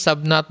names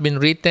have not been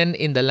written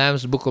in the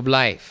Lamb's book of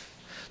life.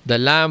 The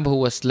Lamb who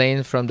was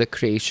slain from the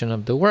creation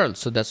of the world.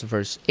 So that's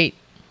verse 8.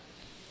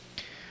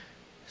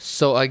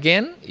 So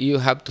again, you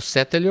have to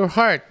settle your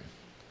heart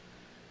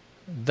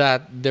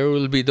that there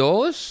will be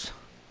those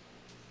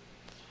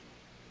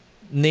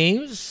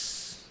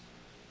names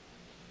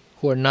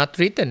who are not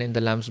written in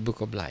the Lamb's book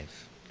of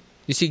life.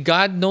 You see,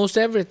 God knows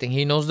everything.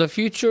 He knows the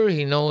future.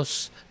 He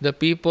knows the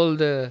people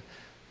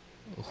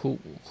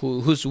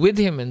who's with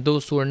him and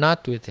those who are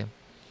not with him.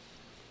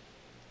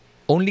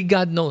 Only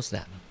God knows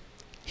that.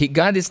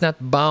 God is not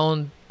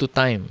bound to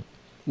time.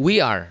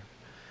 We are.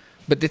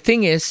 But the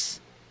thing is,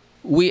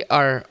 we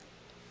are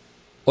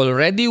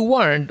already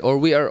warned or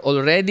we are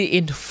already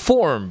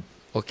informed.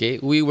 Okay?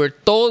 We were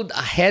told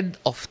ahead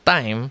of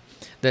time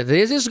that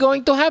this is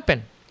going to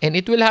happen. And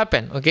it will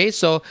happen. Okay?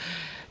 So,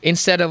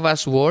 instead of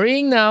us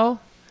worrying now,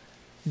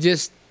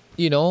 just,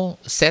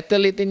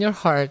 settle it in your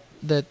heart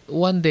that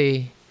one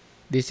day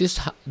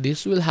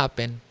this will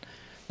happen.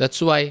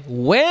 That's why,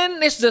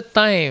 when is the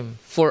time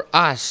for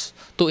us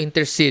to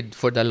intercede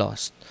for the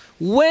lost?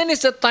 When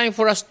is the time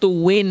for us to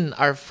win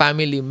our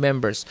family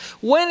members?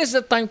 When is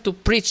the time to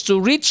preach, to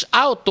reach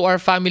out to our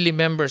family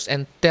members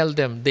and tell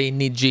them they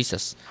need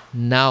Jesus?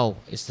 Now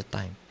is the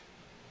time.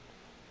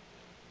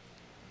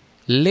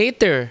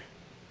 Later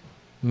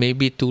may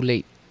be too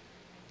late.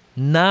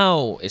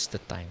 Now is the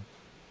time.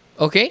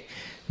 Okay?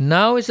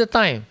 Now is the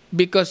time.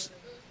 Because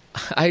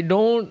I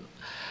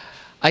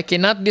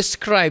cannot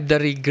describe the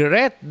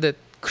regret that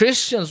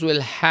Christians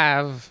will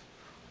have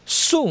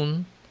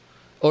soon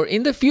or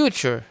in the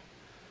future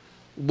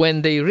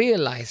when they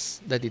realize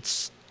that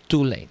it's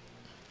too late.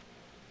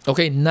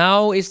 Okay,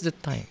 now is the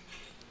time.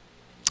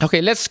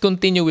 Okay, let's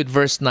continue with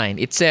verse 9.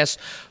 It says,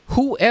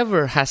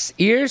 whoever has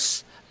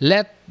ears,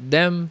 let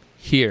them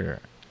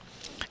hear.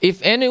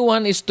 If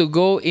anyone is to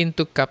go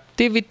into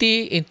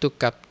captivity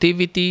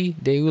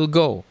they will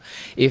go.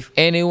 If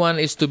anyone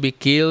is to be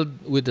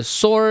killed with the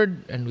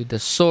sword, and with the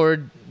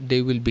sword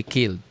they will be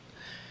killed.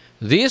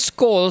 This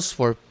calls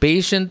for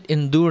patient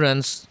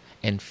endurance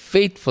and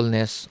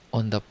faithfulness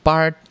on the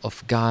part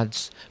of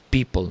God's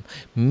people.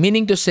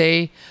 Meaning to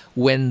say,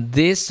 when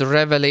this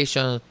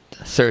Revelation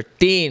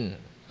 13,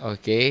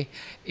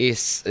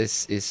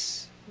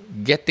 is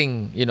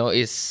getting,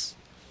 is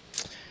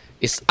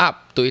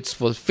up to its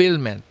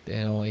fulfillment.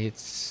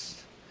 It's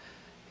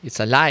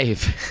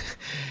alive.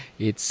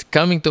 It's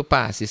coming to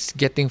pass. It's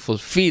getting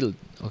fulfilled.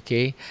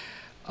 Okay,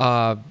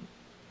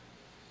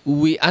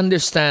 we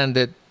understand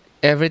that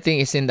everything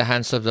is in the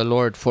hands of the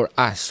Lord for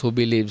us who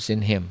believes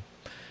in Him.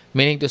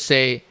 Meaning to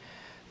say,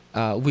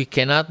 we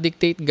cannot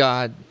dictate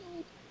God,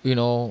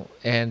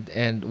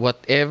 and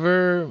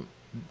whatever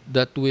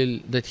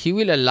that He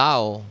will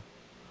allow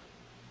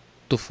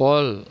to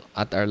fall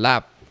at our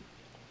lap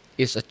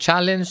is a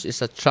challenge,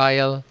 is a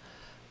trial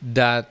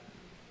that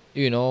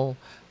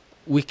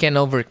we can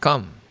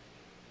overcome,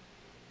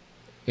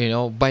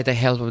 by the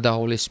help of the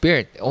Holy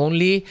Spirit.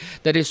 Only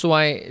that is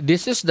why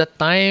this is the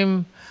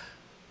time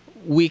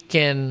we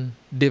can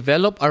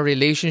develop our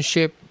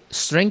relationship,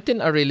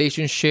 strengthen our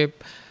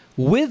relationship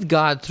with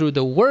God through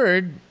the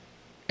Word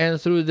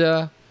and through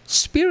the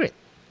Spirit.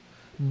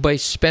 By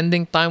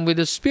spending time with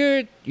the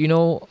Spirit,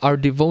 our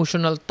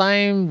devotional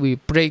time, we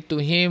pray to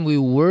Him, we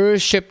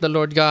worship the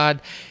Lord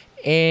God,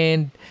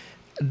 and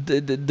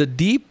the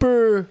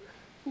deeper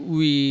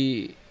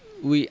we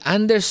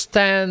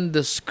understand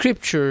the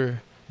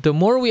Scripture, the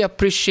more we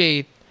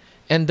appreciate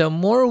and the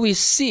more we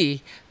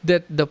see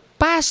that the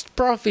past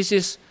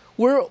prophecies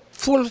were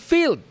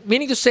fulfilled.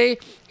 Meaning to say,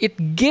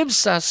 it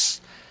gives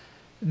us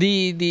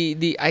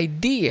the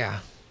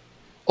idea,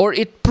 or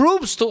it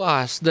proves to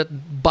us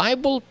that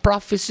Bible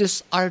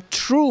prophecies are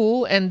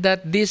true, and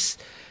that this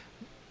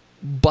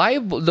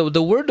Bible,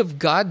 the Word of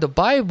God, the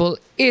Bible,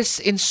 is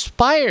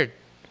inspired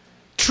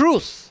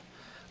truth.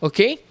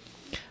 Okay?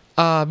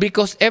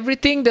 Because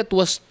everything that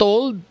was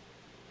told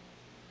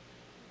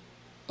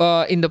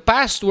in the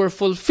past were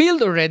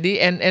fulfilled already,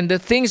 and the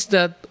things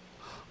that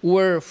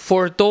were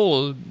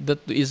foretold that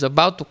is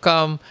about to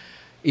come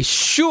is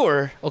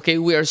sure. Okay,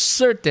 we are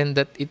certain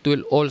that it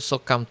will also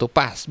come to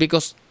pass,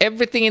 because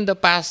everything in the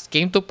past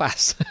came to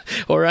pass.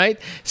 All right,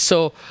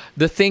 so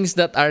the things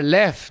that are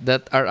left,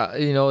 that are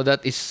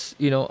that is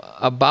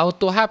about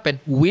to happen,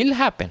 will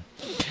happen.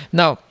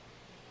 Now,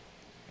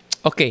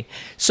 okay,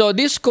 so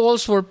this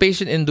calls for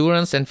patient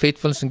endurance and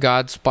faithfulness in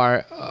God's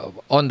part,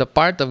 on the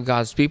part of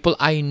God's people.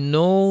 I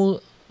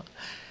know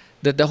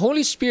that the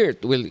Holy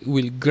Spirit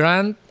will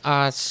grant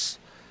us.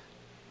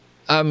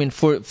 I mean,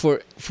 for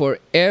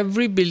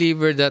every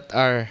believer that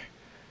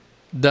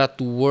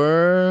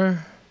were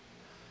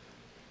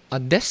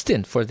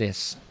destined for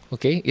this.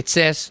 Okay, it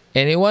says,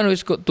 anyone who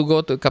is to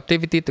go to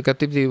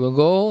captivity will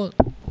go.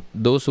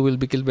 Those who will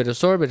be killed by the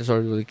sword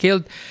will be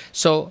killed.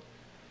 So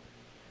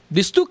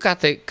these two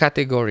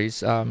categories,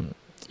 this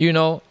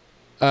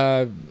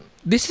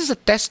is a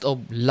test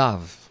of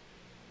love.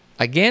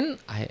 Again,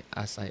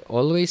 as I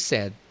always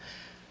said,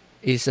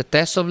 it's a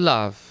test of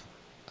love,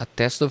 a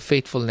test of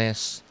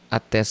faithfulness,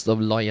 a test of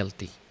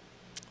loyalty.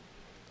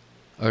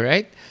 All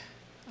right?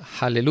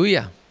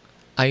 Hallelujah.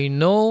 I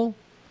know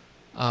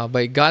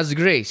by God's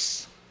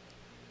grace,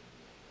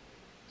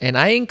 and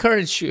I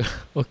encourage you,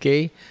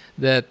 okay,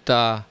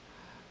 that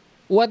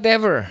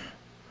whatever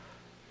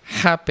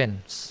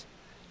happens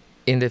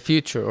in the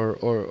future,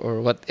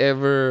 or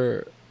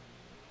whatever,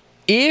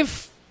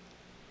 if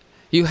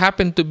you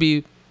happen to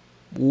be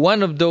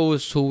one of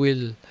those who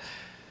will,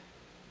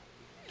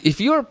 if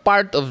you're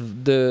part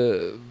of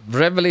the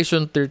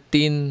Revelation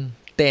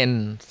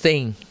 13:10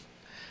 thing,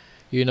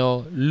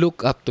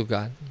 look up to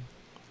God,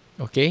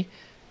 okay,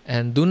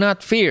 and do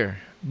not fear,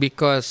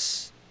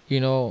 because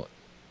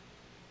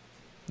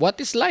what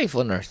is life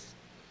on earth?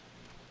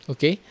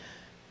 Okay,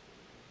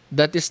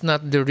 that is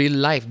not the real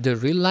life. The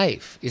real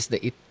life is the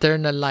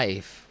eternal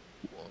life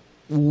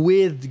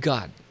with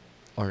God.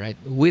 All right,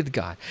 with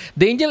God.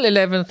 Daniel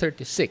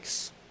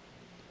 11:36.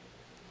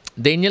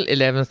 Daniel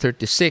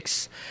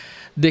 11:36.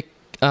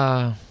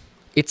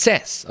 It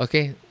says,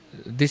 okay,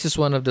 this is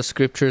one of the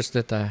scriptures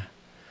that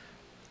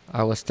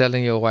I was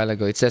telling you a while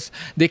ago. It says,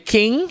 the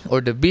king or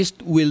the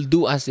beast will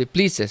do as he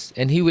pleases,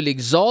 and he will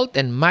exalt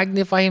and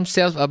magnify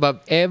himself above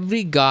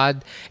every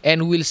god,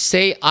 and will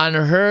say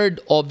unheard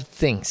of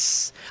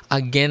things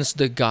against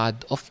the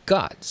God of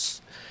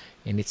gods.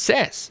 And it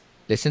says,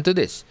 listen to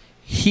this,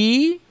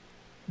 he,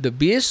 the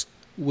beast,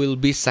 will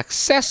be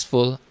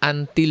successful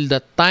until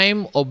the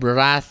time of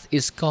wrath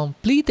is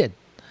completed.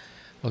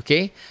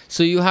 Okay,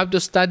 so you have to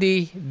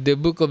study the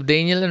book of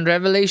Daniel and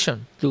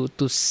Revelation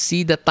to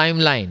see the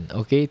timeline,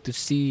 okay, to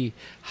see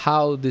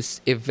how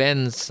these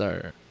events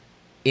are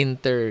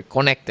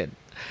interconnected.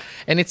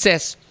 And it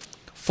says,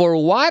 for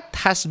what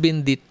has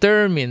been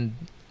determined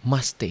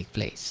must take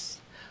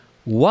place.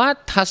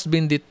 What has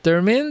been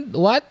determined,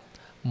 what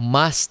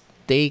must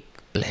take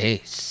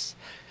place.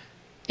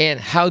 And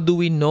how do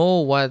we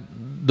know what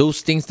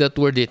those things that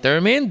were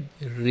determined?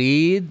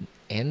 Read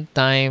end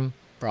time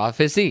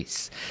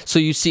prophecies. So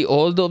you see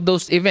all of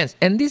those events,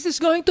 and this is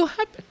going to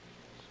happen.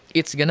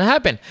 It's going to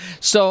happen.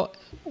 So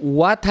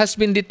what has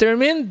been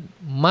determined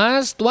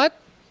must what?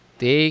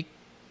 Take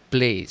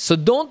place. So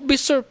don't be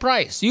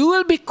surprised. You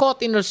will be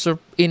caught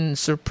in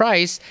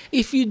surprise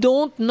if you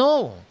don't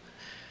know.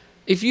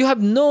 If you have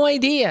no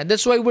idea.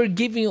 That's why we're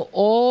giving you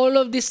all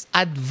of this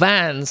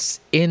advance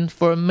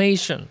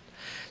information,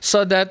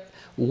 so that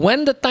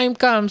when the time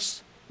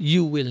comes,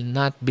 you will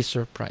not be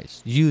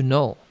surprised.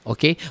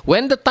 Okay?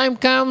 When the time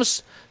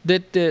comes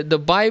that the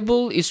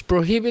Bible is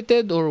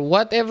prohibited or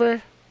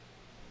whatever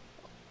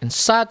and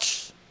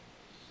such,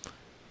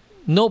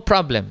 no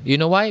problem. You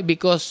know why?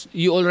 Because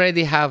you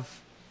already have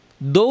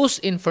those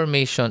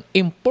information,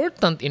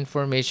 important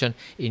information,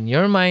 in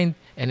your mind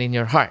and in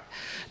your heart.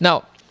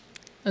 Now,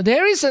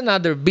 there is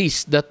another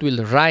beast that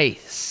will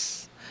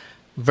rise.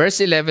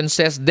 Verse 11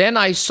 says, "Then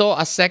I saw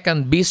a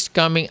second beast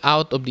coming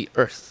out of the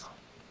earth."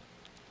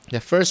 The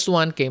first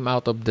one came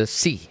out of the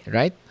sea,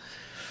 right?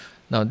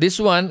 Now, this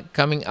one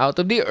coming out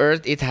of the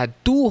earth, it had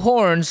two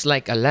horns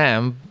like a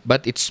lamb,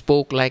 but it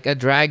spoke like a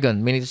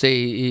dragon. Meaning to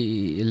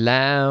say, a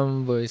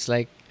lamb, it's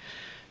like,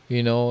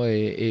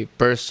 a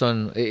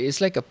person. It's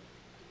like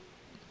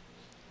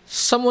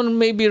someone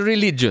may be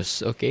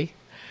religious, okay?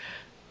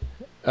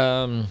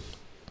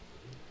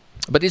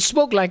 But it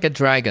spoke like a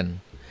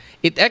dragon.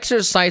 It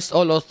exercised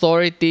all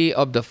authority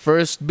of the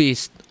first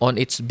beast on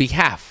its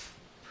behalf,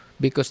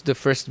 because the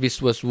first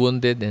beast was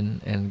wounded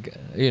and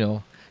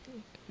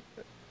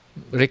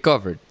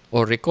recovered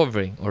or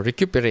recovering or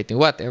recuperating,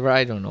 whatever,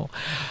 I don't know.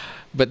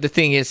 But the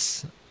thing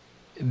is,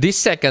 this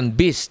second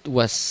beast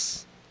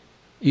was,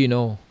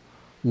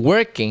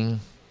 working,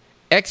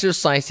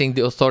 exercising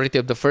the authority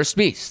of the first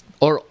beast,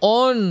 or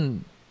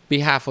on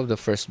behalf of the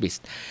first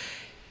beast.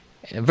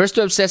 And verse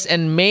 12 says,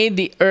 "And made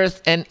the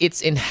earth and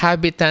its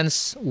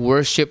inhabitants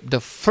worship the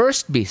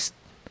first beast,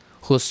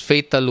 whose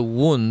fatal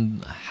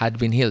wound had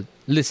been healed."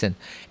 Listen,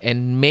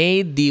 and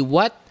made the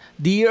what?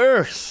 The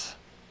earth.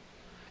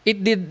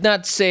 It did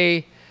not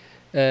say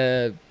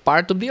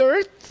part of the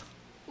earth.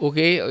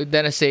 Okay, it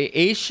didn't say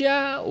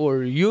Asia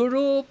or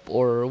Europe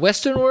or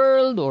Western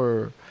world,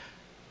 or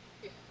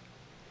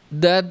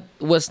that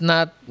was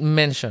not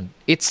mentioned.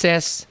 It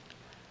said,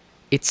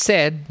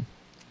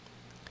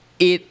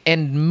 it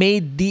and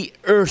made the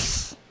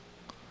earth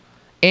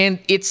and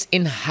its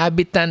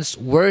inhabitants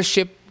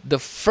worship the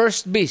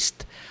first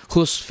beast,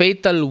 whose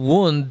fatal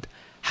wound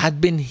had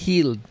been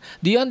healed.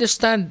 Do you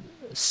understand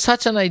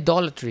such an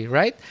idolatry,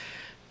 right?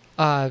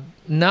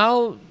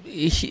 Now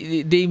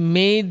they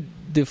made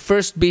the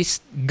first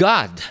beast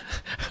God.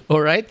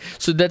 All right,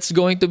 so that's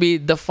going to be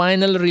the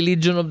final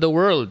religion of the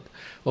world.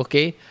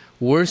 Okay,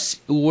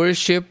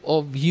 worship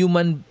of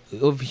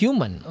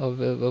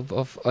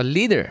a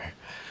leader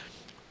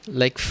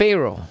like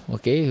Pharaoh.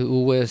 Okay,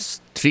 who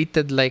was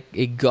treated like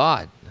a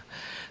god.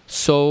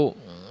 So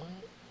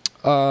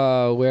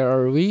where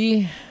are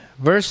we?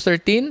 Verse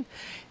 13.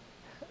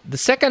 The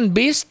second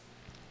beast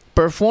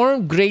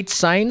performed great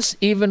signs,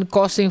 even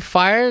causing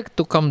fire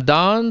to come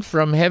down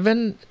from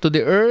heaven to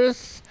the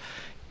earth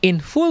in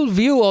full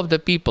view of the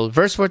people.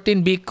 Verse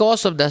 14,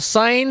 because of the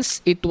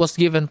signs it was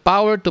given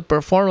power to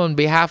perform on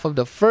behalf of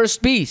the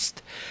first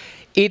beast,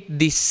 it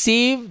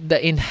deceived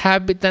the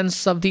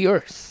inhabitants of the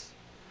earth.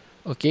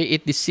 Okay,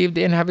 it deceived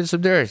the inhabitants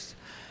of the earth.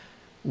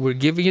 We're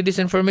giving you this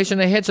information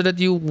ahead so that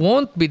you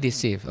won't be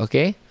deceived,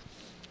 okay?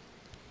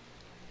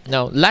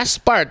 Now,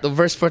 last part of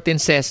verse 14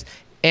 says,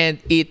 and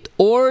it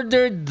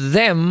ordered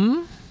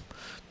them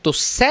to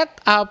set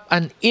up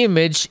an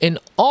image in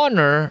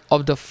honor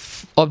of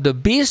the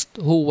beast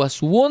who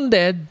was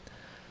wounded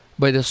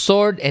by the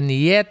sword and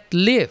yet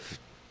lived.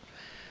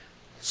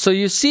 So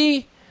you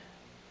see,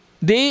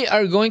 they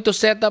are going to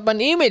set up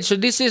an image. So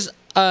this is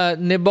a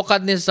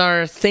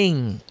Nebuchadnezzar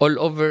thing all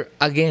over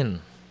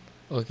again.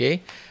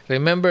 Okay?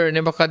 Remember,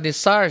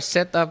 Nebuchadnezzar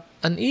set up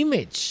an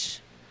image.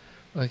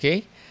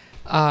 Okay?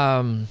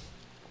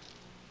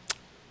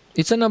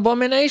 It's an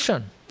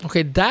abomination.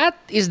 Okay, that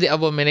is the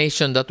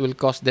abomination that will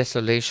cause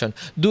desolation.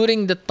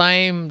 During the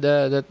time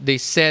that they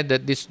said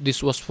that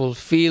this was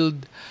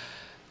fulfilled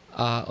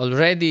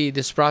already,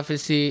 this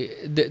prophecy,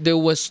 there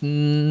was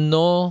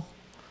no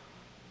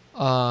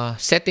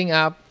setting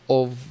up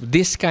of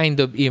this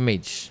kind of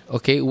image.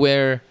 Okay,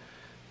 where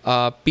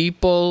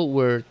people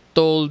were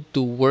told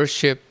to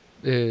worship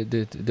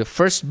the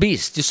first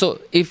beast. So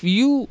if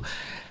you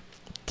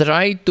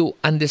try to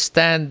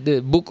understand the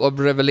book of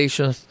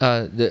Revelation,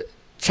 the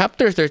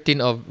chapter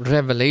 13 of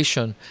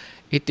Revelation,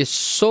 it is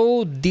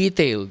so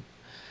detailed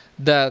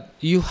that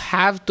you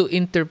have to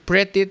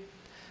interpret it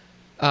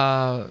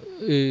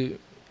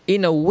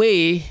in a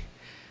way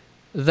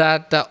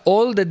that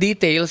all the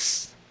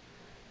details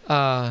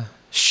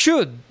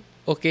should,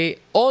 okay,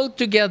 all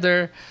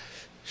together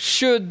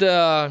should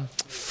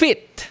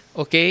fit,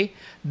 okay,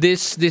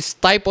 this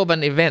type of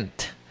an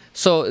event.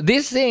 So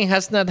this thing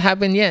has not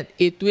happened yet.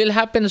 It will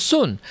happen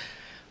soon.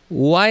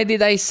 Why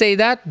did I say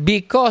that?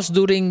 Because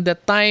during the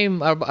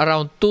time of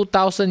around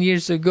 2,000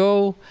 years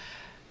ago,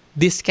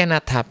 this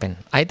cannot happen.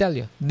 I tell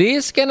you,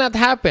 this cannot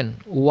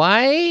happen.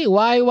 Why?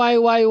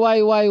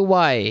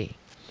 Why?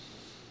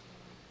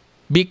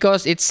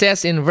 Because it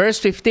says in verse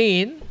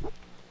 15,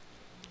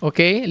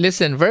 okay,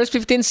 listen, verse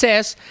 15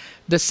 says,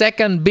 the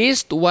second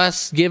beast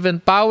was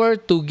given power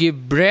to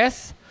give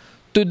breath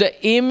to the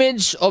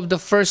image of the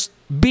first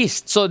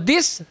beast. So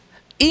this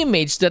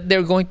image that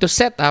they're going to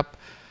set up,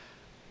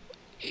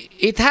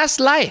 it has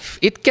life.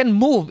 It can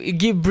move. It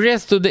give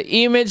breath to the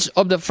image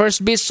of the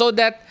first beast so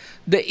that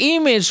the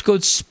image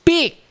could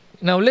speak.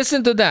 Now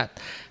listen to that.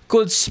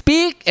 Could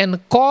speak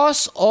and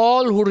cause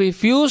all who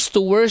refuse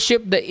to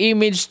worship the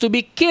image to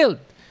be killed.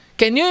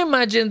 Can you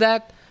imagine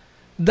that?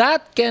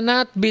 that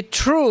cannot be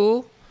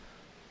true,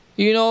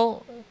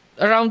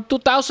 around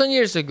 2,000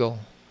 years ago.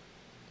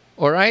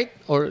 All right?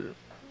 Or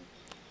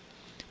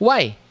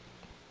why?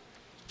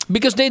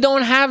 Because they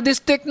don't have this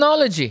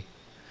technology.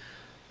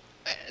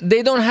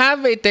 They don't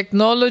have a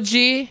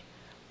technology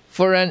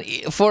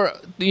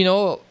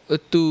to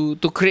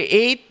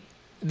create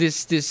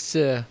this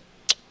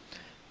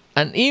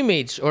an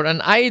image or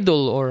an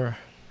idol or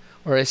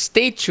a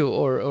statue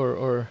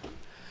or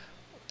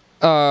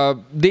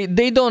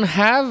they don't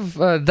have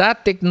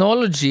that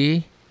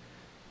technology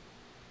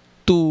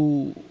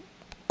to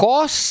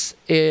cause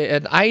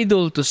an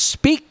idol to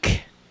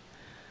speak,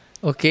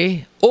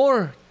 okay,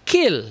 or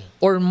kill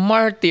or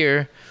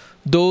martyr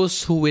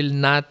those who will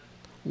not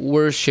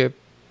worship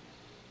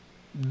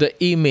the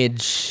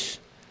image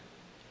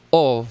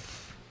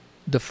of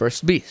the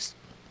first beast.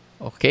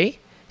 Okay?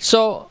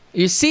 So,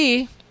 you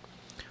see,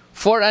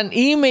 for an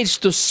image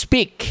to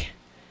speak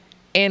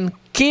and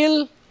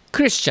kill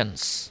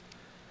Christians,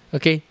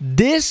 okay,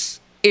 this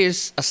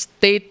is a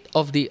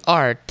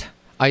state-of-the-art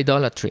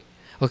idolatry.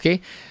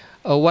 Okay?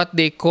 What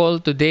they call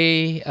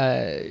today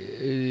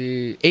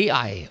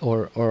AI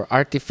or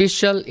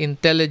artificial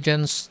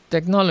intelligence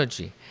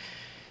technology.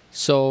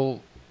 So,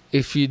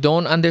 if you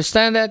don't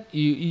understand that,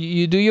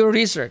 you do your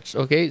research,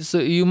 okay? So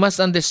you must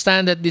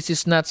understand that this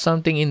is not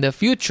something in the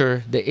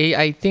future. The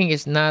AI thing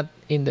is not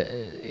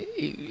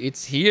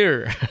it's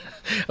here,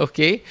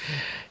 okay?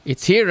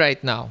 It's here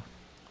right now.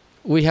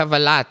 We have a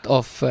lot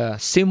of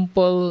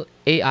simple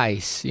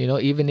AIs,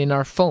 even in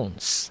our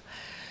phones,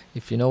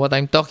 if you know what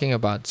I'm talking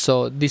about.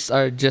 So these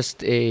are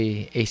just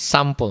a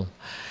sample.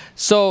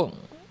 So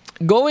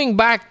going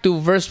back to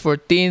verse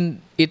 14,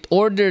 it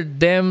ordered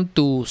them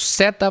to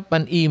set up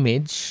an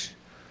image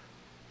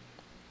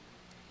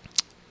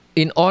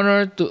in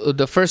honor to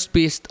the first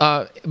beast.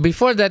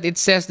 Before that, it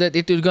says that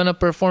it was going to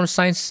perform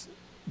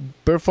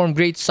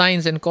great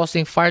signs and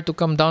causing fire to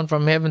come down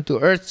from heaven to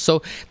earth.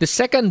 So the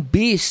second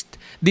beast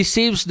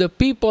deceives the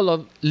people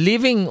of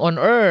living on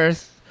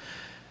earth.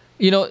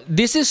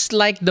 This is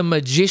like the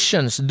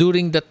magicians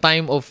during the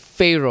time of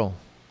Pharaoh.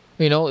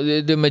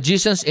 The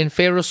magicians in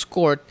Pharaoh's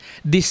court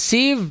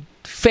deceived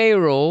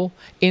Pharaoh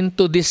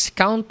into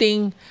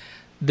discounting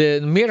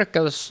the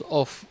miracles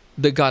of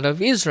the God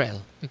of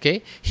Israel.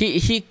 Okay,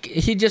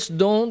 he just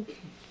don't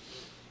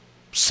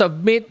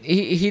submit.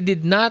 He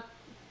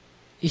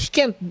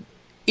can't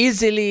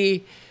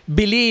easily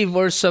believe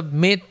or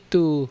submit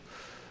to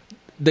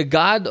the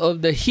God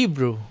of the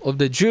Hebrew, of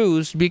the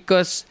Jews,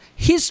 because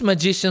his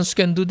magicians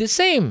can do the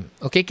same.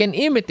 Okay, can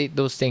imitate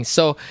those things.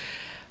 So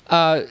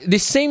the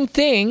same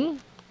thing.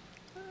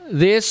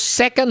 This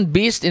second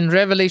beast in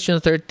Revelation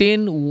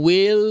 13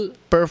 will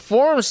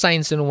perform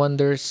signs and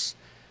wonders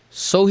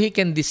so he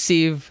can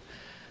deceive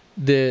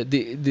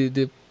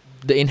the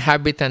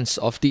inhabitants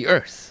of the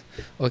earth.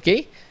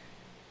 Okay?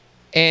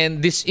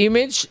 And this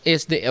image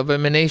is the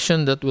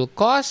abomination that will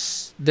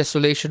cause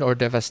desolation or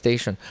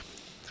devastation.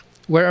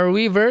 Where are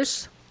we?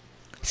 Verse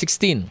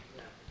 16.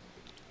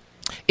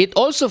 It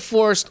also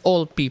forced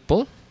all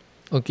people,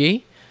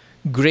 okay,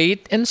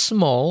 great and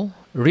small,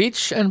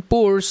 rich and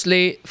poor,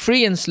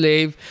 free and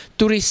slave,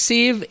 to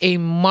receive a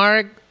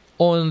mark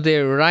on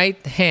their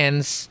right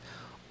hands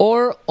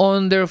or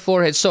on their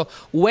foreheads. So,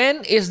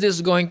 when is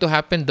this going to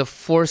happen? The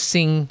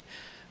forcing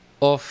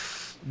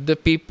of the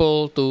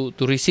people to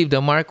receive the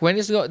mark. When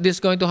is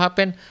this going to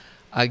happen?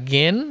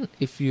 Again,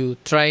 if you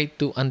try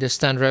to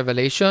understand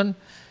Revelation,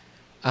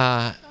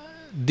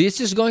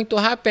 this is going to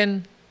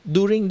happen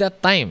during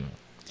that time.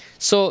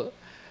 So,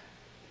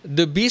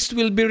 the beast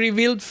will be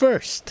revealed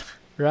first,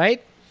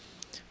 right?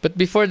 But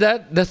before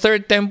that, the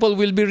third temple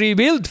will be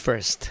revealed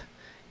first.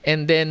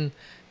 And then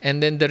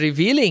the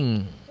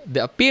revealing,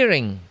 the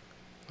appearing,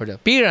 or the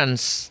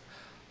appearance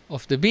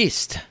of the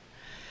beast.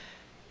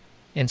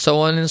 And so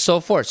on and so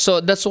forth.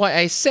 So that's why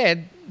I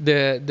said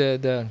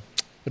the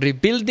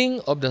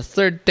rebuilding of the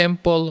third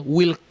temple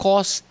will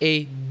cause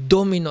a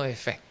domino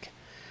effect.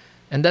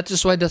 And that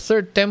is why the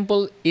third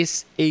temple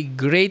is a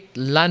great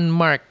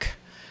landmark,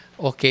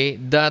 okay,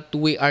 that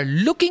we are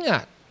looking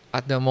at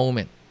the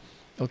moment.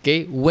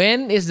 Okay,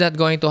 when is that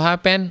going to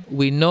happen?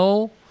 We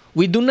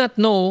do not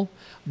know,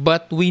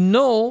 but we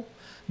know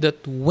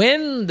that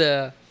when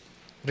the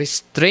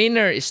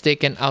restrainer is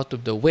taken out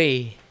of the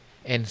way,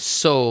 and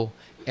so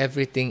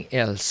everything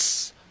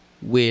else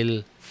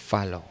will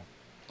follow.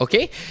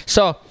 Okay,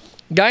 so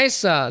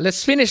guys,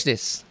 let's finish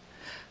this.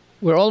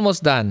 We're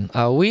almost done.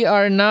 We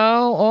are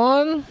now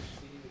on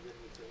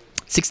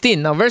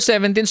 16. Now, verse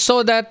 17,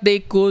 so that they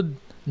could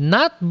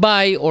not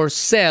buy or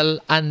sell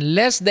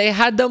unless they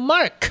had the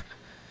mark,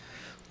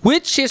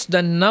 which is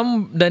the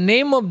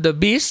name of the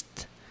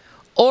beast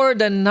or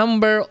the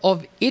number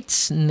of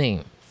its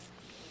name.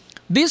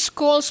 This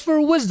calls for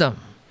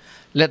wisdom.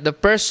 Let the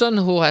person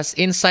who has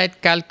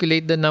insight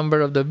calculate the number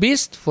of the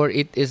beast, for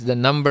it is the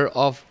number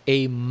of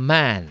a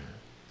man.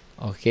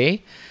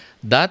 Okay?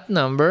 That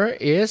number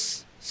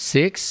is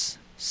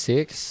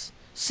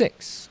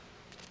 666.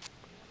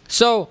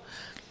 So,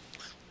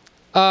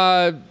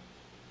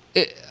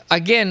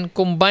 again,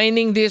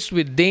 combining this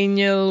with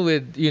Daniel,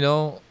 with,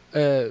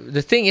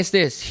 the thing is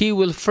this: he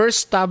will first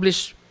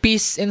establish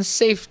peace and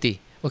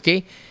safety.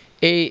 Okay,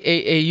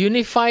 a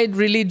unified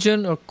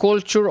religion or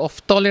culture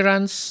of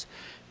tolerance,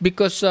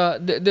 because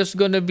there's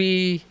gonna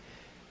be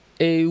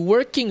a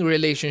working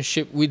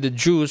relationship with the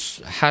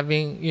Jews,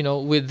 having,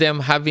 with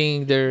them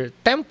having their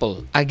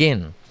temple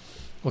again.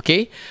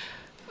 Okay,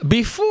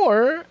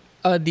 before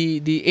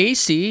the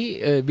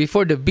AC,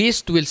 before the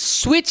beast will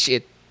switch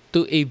it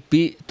to a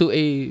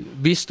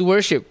beast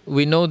worship,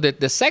 we know that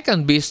the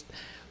second beast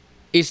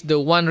is the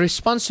one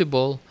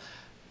responsible,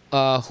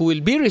 who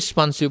will be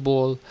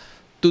responsible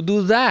to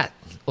do that.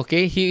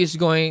 Okay,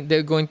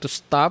 they're going to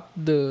stop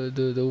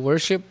the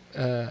worship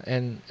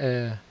and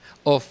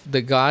of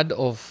the God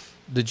of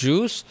the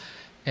Jews,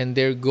 and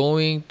they're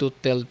going to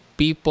tell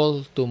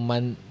people to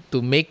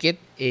make it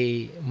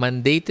a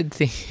mandated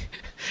thing.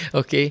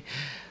 Okay,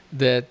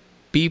 that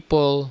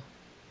people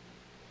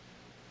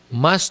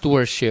must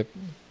worship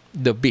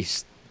the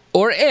beast,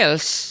 or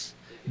else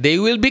they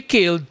will be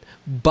killed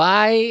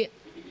by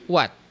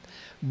what?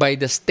 By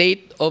the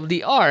state of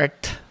the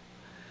art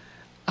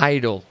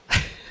idol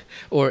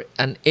or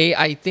an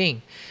AI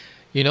thing.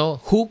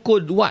 Who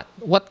could what?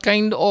 What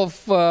kind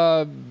of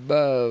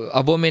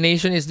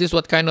abomination is this?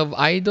 What kind of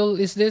idol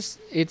is this?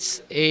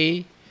 It's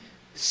an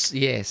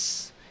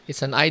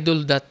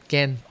idol that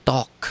can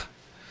talk.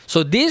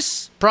 So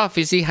this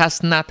prophecy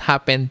has not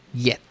happened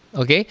yet,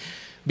 okay?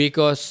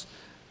 Because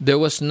there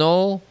was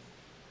no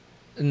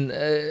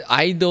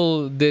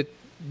idol that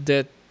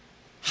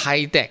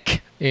high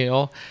tech,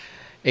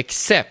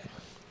 except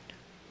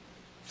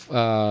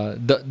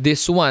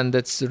this one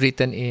that's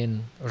written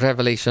in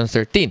Revelation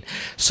 13.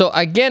 So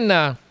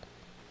again,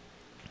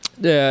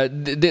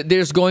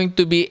 there's going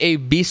to be a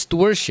beast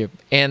worship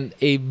and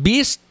a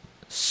beast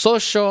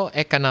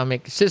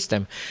socio-economic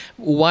system.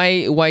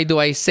 Why do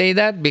I say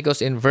that?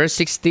 Because in verse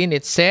 16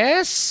 it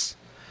says,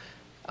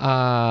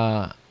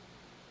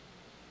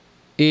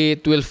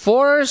 it will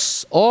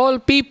force all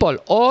people.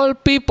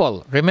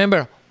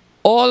 Remember,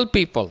 all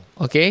people.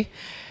 Okay,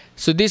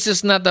 so this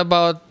is not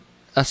about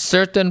a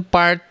certain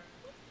part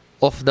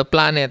of the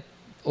planet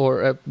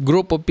or a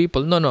group of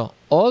people. No.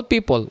 All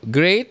people,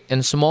 great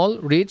and small,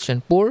 rich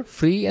and poor,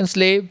 free and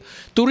slave,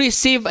 to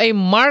receive a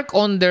mark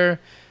on their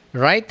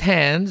right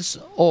hands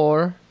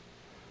or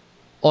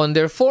on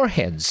their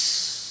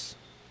foreheads.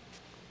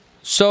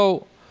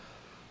 So,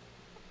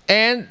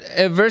 and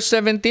verse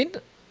 17,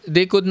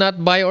 they could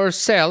not buy or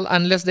sell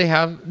unless they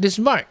have this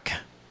mark.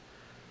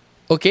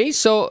 Okay,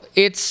 so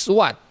it's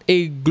what?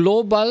 A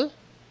global,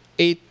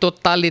 a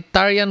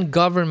totalitarian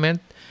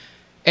government.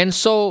 And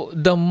so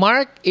the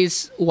mark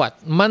is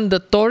what?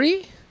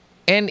 Mandatory,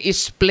 and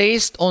is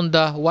placed on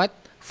the what?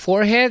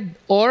 Forehead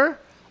or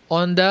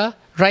on the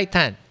right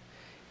hand.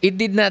 It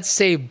did not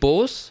say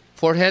both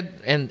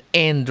forehead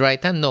and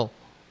right hand. No,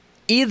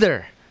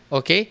 either.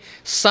 Okay,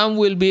 some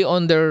will be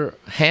on their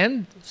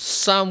hand,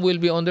 some will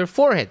be on their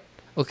forehead.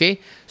 Okay,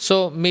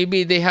 so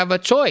maybe they have a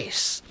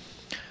choice.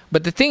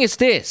 But the thing is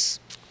this.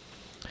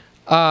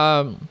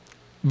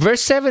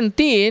 Verse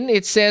 17,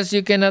 it says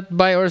you cannot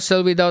buy or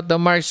sell without the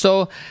mark.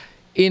 So,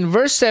 in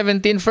verse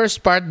 17,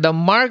 first part, the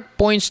mark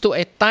points to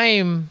a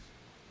time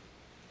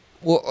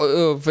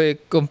of a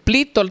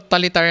complete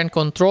totalitarian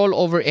control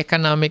over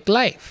economic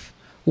life.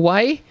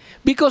 Why?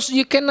 Because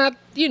you cannot,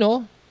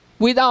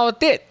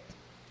 without it,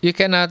 you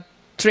cannot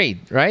trade,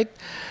 right?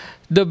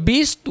 The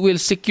beast will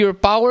secure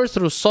power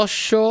through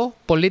socio,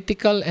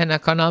 political, and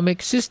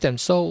economic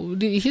systems. So,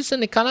 he's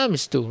an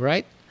economist too,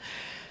 right?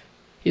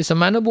 He's a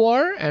man of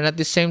war and at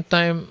the same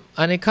time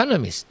an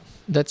economist.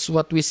 That's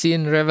what we see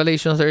in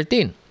Revelation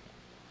 13.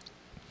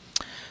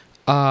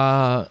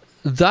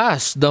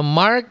 Thus, the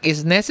mark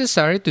is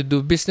necessary to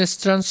do business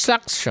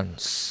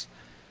transactions.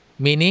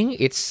 Meaning,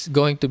 it's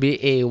going to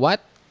be a what?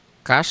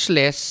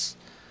 Cashless,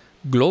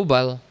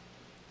 global,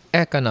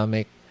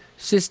 economic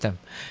system.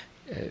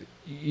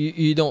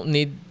 You don't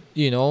need,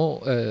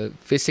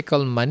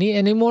 physical money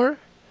anymore,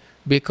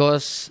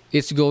 because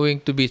it's going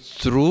to be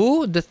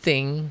through the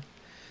thing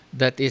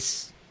that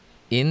is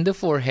in the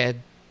forehead,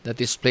 that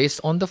is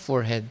placed on the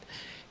forehead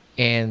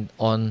and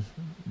on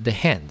the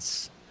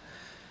hands.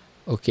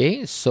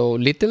 Okay, so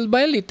little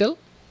by little,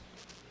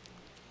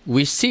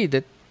 we see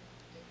that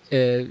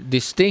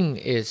this thing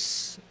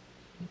is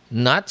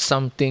not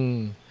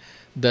something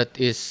that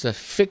is a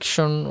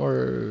fiction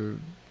or,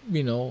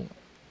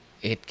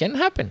 it can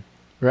happen,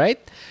 right?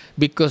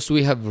 Because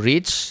we have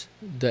reached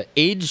the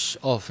age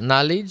of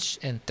knowledge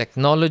and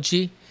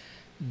technology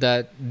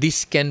that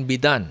this can be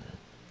done.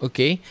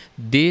 Okay,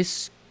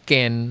 this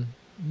can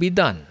be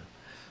done.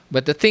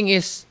 But the thing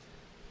is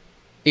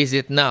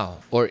it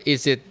now? Or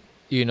is it,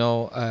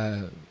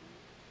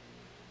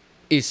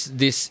 is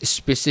this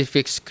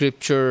specific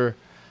scripture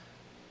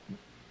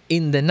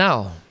in the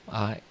now?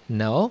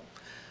 No,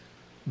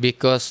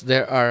 because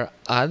there are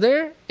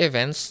other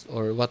events,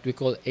 or what we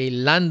call a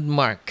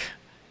landmark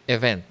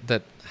event,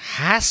 that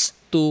has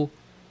to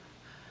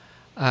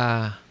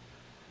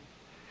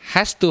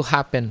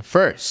happen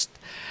first.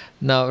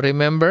 Now,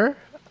 remember,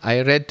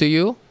 I read to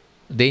you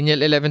Daniel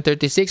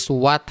 11:36.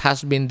 What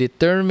has been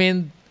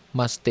determined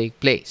must take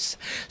place.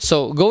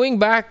 So, going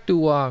back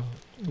to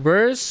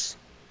verse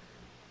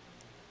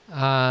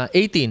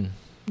 18.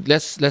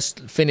 Let's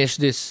finish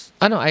this.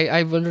 No,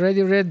 I've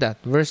already read that.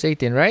 Verse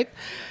 18, right?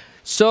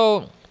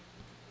 So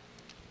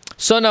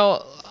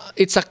now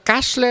it's a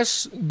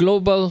cashless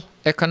global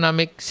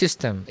economic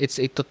system. It's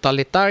a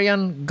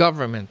totalitarian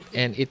government,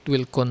 and it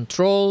will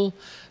control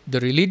the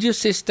religious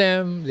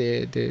system.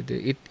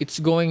 It's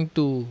going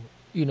to,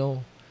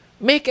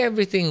 make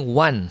everything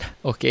one.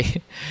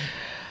 Okay.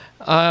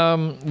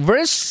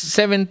 Verse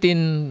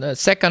 17,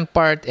 second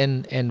part,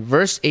 and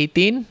verse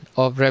 18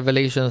 of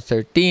Revelation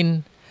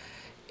 13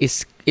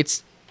 it's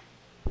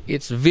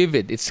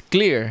vivid. It's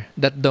clear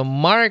that the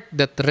mark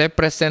that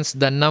represents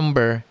the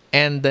number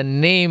and the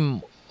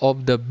name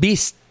of the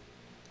beast.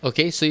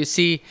 Okay, so you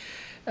see,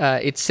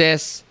 it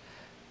says,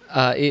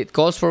 it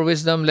calls for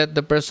wisdom. Let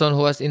the person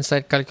who has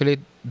insight calculate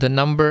the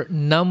number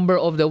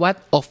of the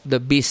what? Of the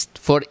beast.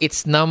 For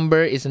its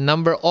number is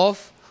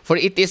for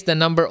it is the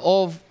number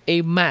of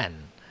a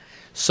man.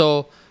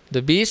 So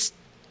the beast,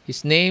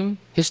 his name,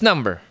 his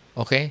number.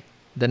 Okay,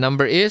 the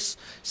number is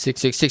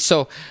 666.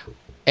 So,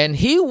 and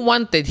he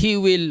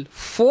will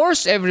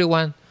force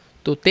everyone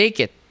to take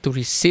it, to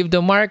receive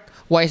the mark.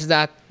 Why is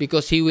that?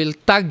 Because he will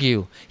tag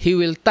you. He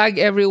will tag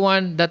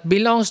everyone that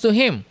belongs to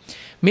him.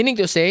 Meaning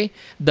to say,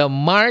 the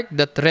mark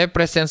that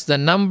represents the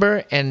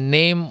number and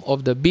name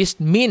of the beast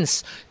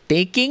means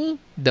taking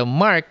the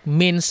mark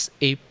means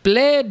a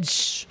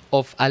pledge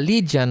of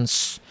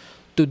allegiance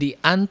to the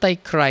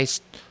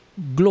Antichrist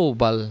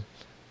global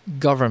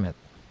government.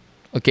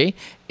 Okay?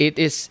 It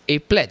is a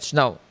pledge.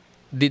 Now,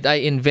 did I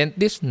invent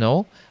this?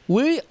 No.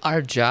 We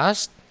are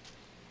just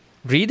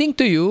reading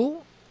to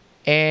you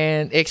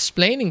and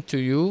explaining to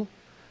you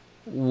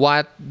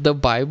what the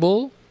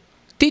Bible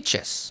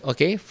teaches,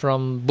 okay,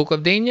 from Book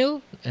of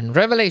Daniel and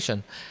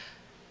Revelation.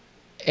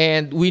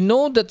 And we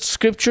know that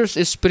Scriptures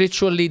is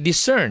spiritually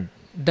discerned.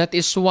 That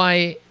is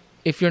why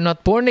if you're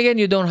not born again,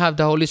 you don't have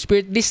the Holy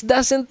Spirit. This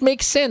doesn't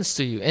make sense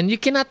to you. And you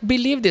cannot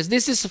believe this.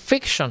 This is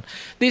fiction.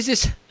 This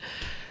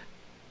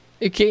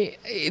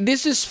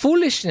is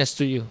foolishness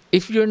to you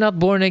if you're not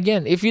born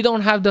again, if you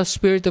don't have the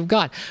Spirit of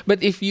God.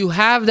 But if you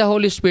have the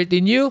Holy Spirit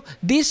in you,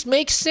 this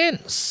makes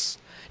sense.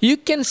 You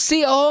can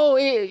see,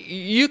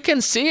 you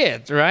can see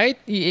it, right?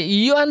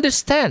 You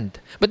understand.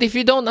 But if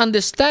you don't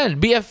understand,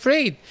 be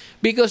afraid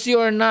because you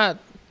are not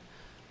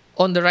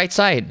on the right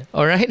side,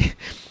 all right?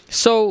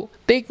 So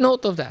take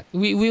note of that.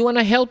 We want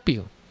to help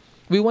you.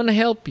 We want to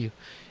help you.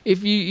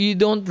 If you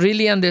don't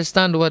really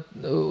understand what,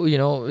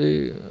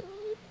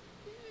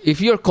 if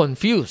you're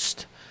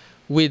confused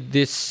with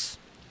this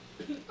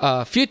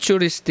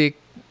futuristic,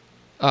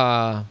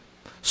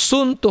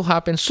 soon to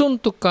happen, soon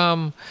to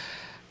come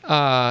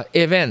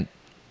event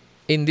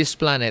in this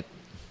planet,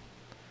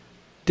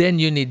 then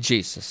you need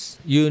Jesus.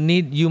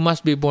 You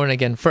must be born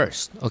again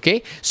first.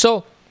 Okay?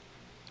 So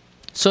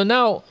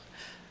now,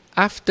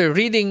 after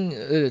reading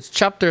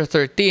chapter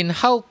 13,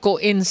 how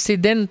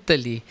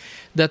coincidentally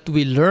that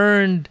we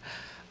learned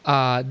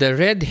the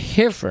red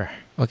heifer.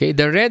 Okay,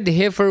 the red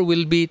heifer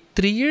will be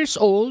 3 years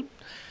old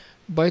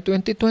by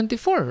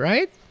 2024,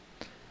 right?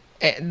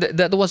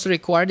 That was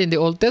required in the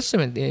Old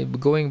Testament,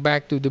 going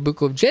back to the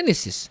book of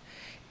Genesis.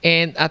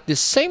 And at the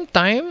same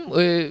time,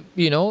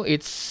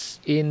 it's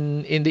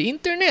in the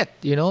internet,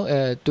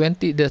 the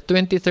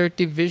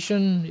 2030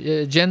 vision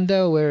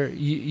agenda where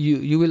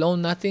you will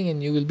own nothing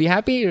and you will be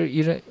happy, or,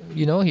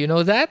 you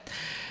know that,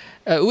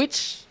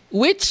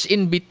 which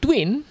in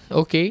between,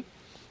 okay,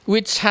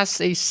 which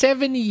has a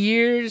 7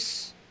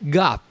 years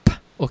gap,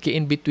 okay,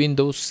 in between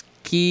those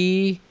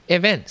key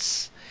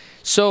events.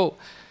 So,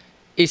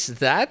 is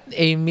that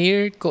a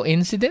mere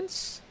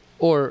coincidence,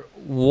 or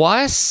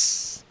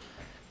was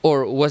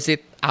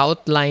it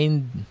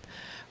outlined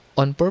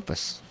on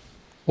purpose,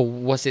 or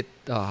was it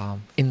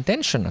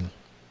intentional?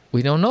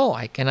 We don't know.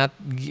 I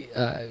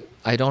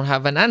don't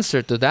have an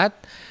answer to that.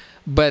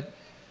 But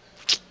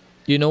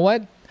you know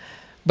what?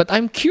 But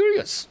I'm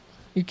curious.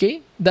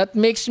 Okay, that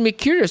makes me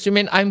curious.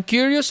 I'm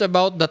curious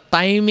about the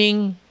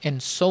timing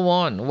and so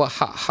on.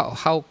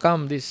 How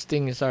come these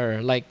things are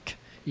like,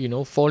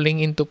 falling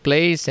into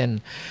place?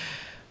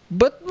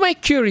 But my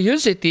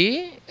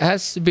curiosity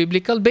has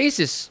biblical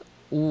basis.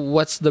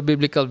 What's the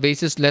biblical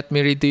basis? Let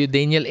me read to you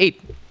Daniel 8.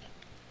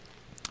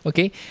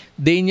 Okay,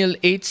 Daniel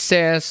 8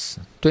 says,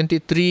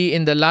 23,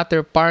 in the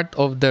latter part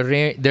of their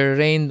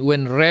reign,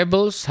 when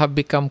rebels have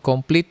become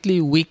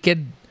completely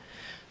wicked.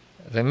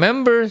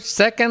 Remember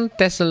 2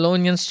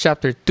 Thessalonians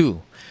chapter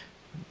 2.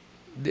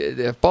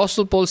 The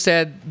Apostle Paul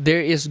said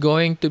there is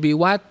going to be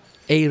what?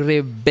 A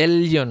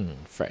rebellion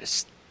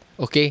first.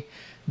 Okay?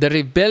 The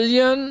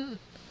rebellion,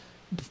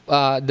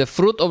 the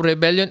fruit of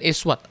rebellion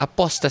is what?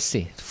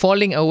 Apostasy,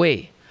 falling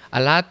away. A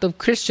lot of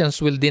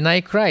Christians will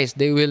deny Christ.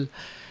 They will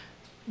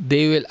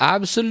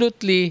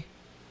absolutely,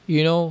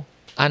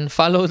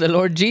 unfollow the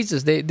Lord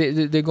Jesus.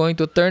 They're going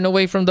to turn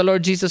away from the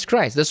Lord Jesus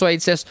Christ. That's why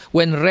it says,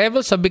 when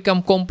rebels have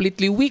become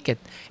completely wicked.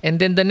 And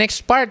then the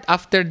next part,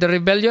 after the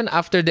rebellion,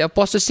 after the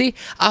apostasy,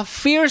 a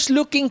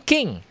fierce-looking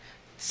king.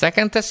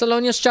 2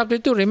 Thessalonians chapter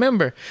 2,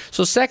 remember.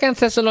 So 2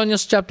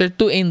 Thessalonians chapter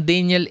 2 in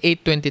Daniel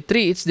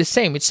 8:23, it's the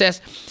same. It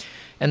says,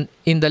 and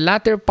in the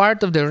latter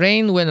part of the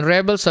reign, when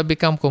rebels have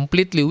become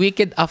completely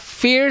wicked, a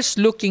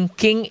fierce-looking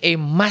king, a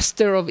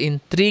master of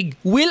intrigue,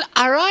 will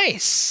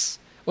arise.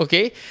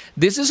 Okay?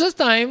 This is a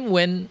time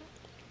when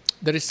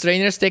the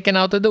restrainer is taken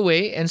out of the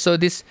way, and so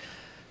this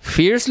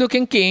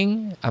fierce-looking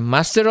king, a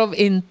master of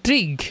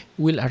intrigue,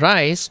 will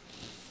arise.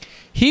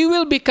 He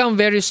will become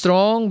very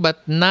strong,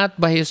 but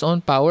not by his own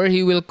power.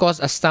 He will cause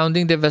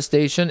astounding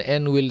devastation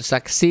and will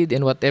succeed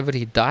in whatever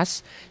he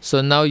does.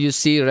 So now you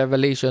see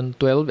Revelation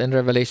 12 and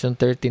Revelation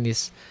 13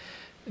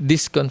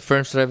 this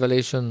confirms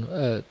Revelation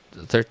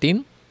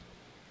 13.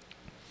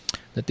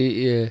 That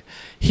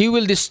he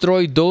will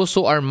destroy those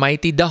who are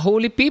mighty, the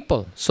holy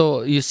people.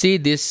 So you see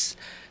this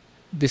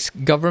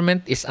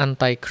government is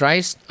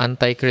antichrist,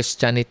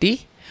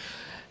 anti-Christianity.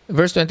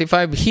 Verse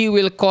 25, he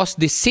will cause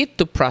deceit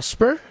to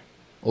prosper.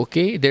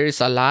 Okay, there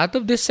is a lot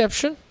of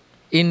deception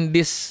in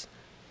this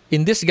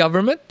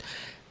government.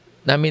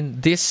 I mean,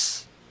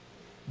 this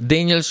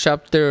Daniel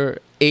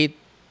chapter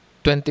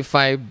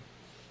 8:25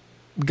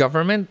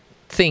 government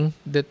thing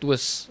that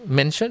was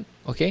mentioned.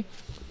 Okay,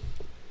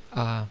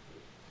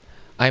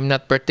 I'm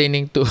not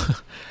pertaining to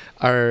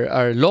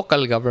our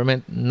local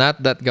government,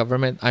 not that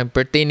government. I'm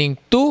pertaining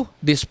to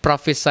this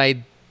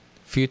prophesied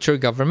future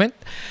government.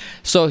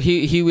 So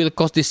he will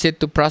cause deceit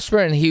to prosper,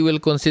 and he will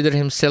consider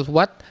himself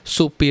what?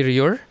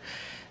 Superior.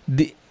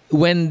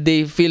 When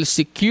they feel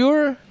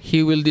secure,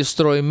 he will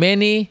destroy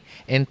many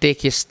and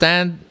take his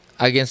stand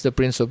against the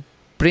Prince of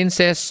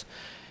Princes.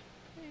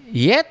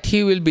 Yet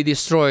he will be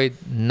destroyed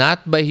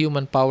not by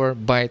human power,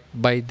 but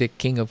by the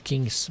King of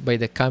Kings, by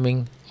the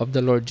coming of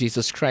the Lord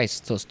Jesus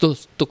Christ. So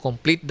to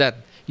complete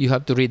that, you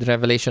have to read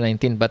Revelation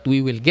 19. But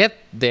we will get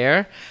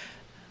there,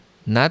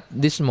 not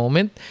this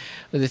moment.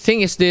 The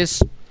thing is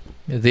this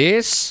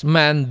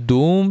man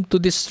doomed to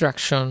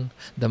destruction,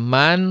 the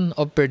man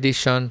of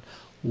perdition,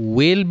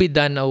 will be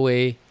done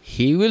away.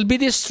 He will be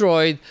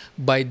destroyed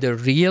by the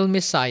real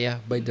Messiah,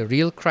 by the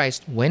real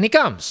Christ when he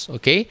comes.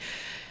 Okay?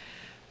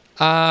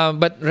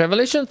 But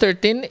Revelation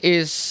 13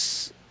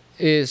 is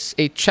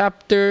a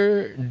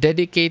chapter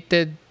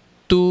dedicated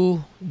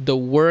to the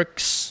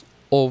works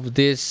of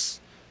this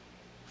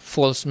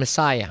false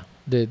Messiah,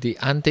 the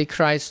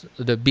Antichrist,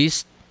 the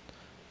beast,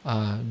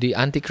 the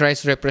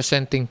Antichrist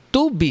representing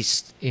two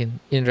beasts in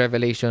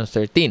Revelation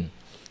 13.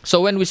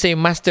 So when we say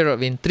master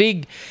of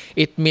intrigue,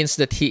 it means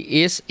that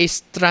he is a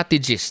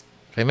strategist.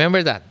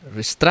 Remember that.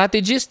 A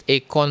strategist,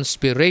 a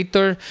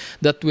conspirator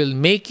that will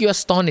make you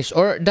astonished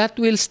or that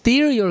will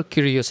stir your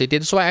curiosity.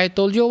 That's why I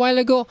told you a while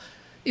ago,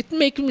 it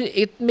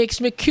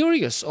makes me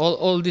curious.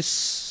 All this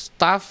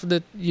stuff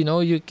that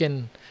you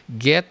can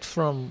get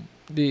from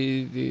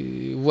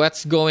the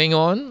what's going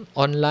on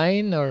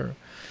online or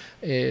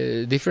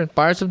different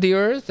parts of the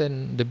earth,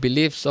 and the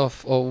beliefs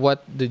of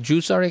what the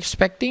Jews are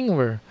expecting,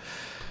 or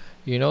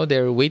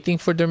they're waiting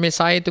for their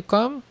Messiah to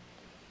come.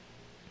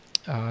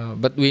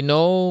 But we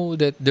know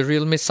that the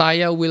real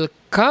Messiah will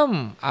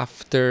come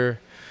after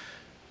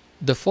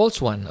the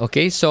false one.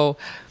 Okay, so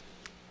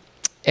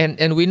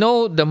and we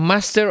know the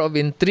master of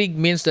intrigue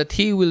means that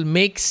he will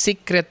make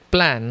secret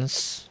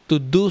plans to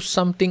do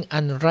something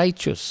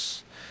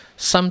unrighteous,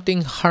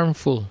 something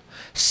harmful,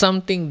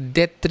 something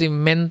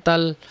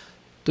detrimental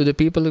to the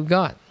people of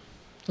God.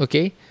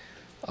 Okay,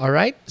 all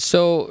right.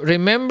 So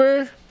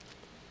remember,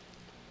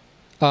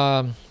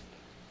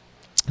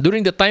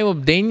 during the time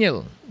of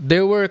Daniel,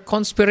 there were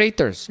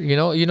conspirators. You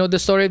know the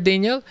story of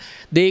Daniel.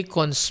 They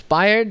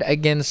conspired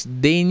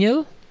against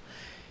Daniel,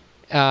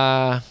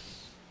 and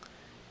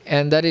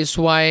that is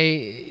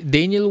why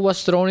Daniel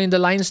was thrown in the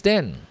lion's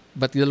den.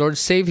 But the Lord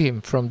saved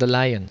him from the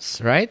lions,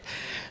 right?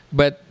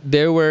 But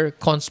there were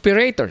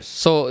conspirators.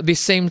 So the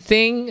same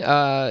thing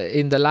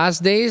in the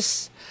last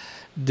days.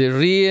 The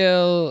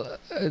real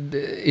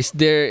is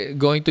there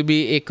going to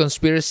be a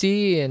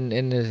conspiracy and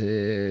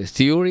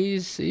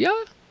theories?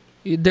 Yeah,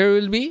 there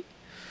will be,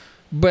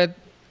 but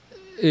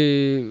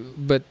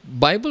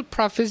Bible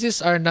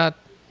prophecies are not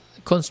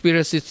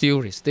conspiracy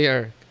theories. They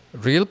are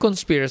real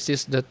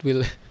conspiracies that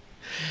will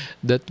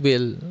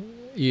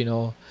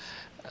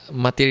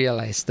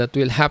materialize, that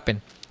will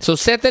happen. So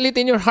settle it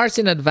in your hearts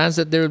in advance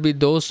that there will be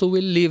those who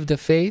will leave the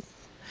faith,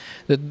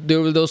 that there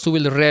will be those who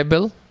will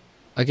rebel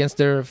against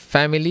their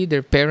family,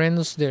 their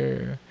parents,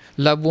 their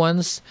loved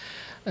ones.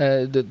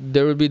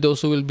 There will be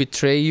those who will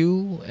betray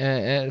you.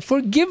 And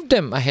forgive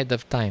them ahead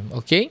of time,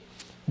 okay?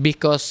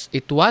 Because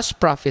it was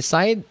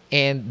prophesied.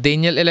 And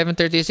Daniel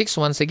 11:36,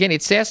 once again,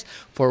 it says,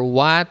 for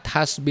what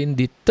has been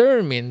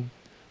determined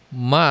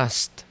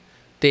must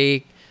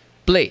take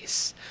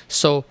place.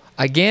 So,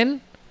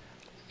 again,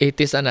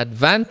 it is an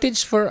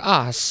advantage for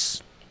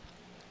us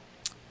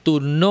to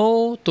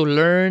know, to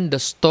learn the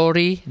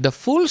story, the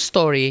full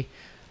story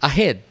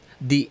ahead.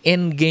 the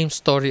end game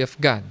story of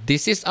God.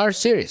 This is our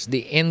series,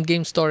 the end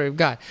game story of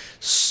God,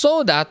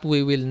 so that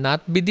we will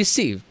not be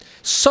deceived,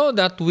 so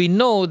that we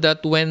know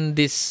that when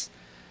this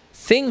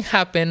thing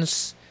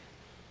happens,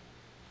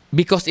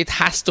 because it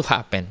has to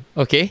happen,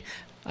 okay?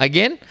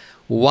 Again,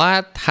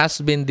 what has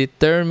been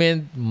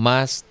determined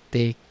must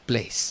take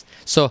place.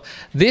 So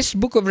this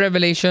book of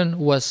Revelation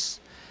was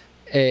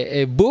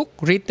a book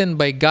written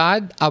by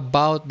God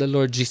about the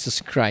Lord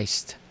Jesus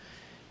Christ.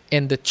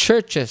 And the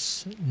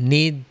churches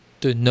need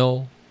to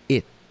know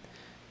it,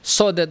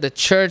 so that the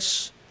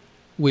church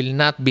will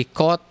not be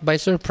caught by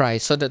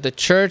surprise, so that the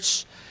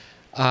church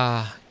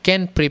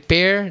can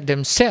prepare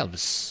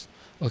themselves,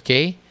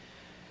 okay?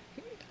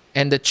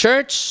 And the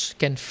church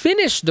can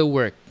finish the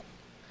work,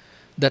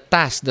 the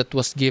task that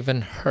was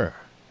given her.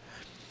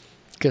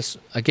 Because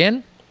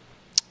again,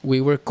 we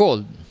were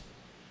called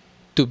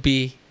to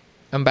be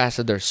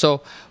ambassadors.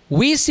 So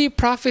we see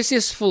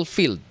prophecies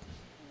fulfilled.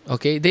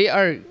 Okay, they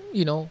are,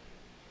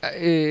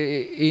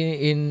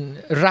 in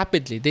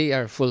rapidly they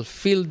are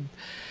fulfilled,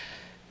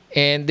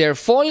 and they're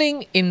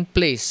falling in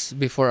place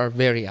before our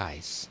very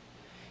eyes.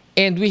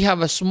 And we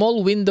have a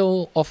small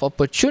window of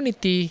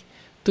opportunity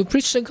to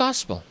preach the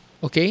gospel.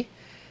 Okay,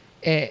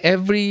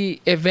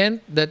 every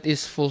event that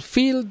is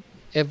fulfilled,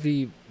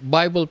 every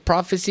Bible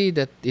prophecy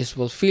that is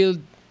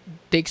fulfilled,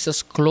 takes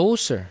us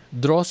closer,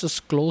 draws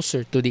us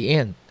closer to the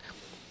end.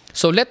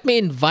 So let me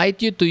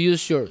invite you to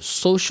use your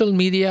social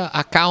media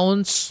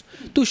accounts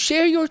to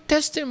share your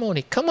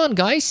testimony. Come on,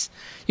 guys.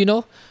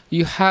 You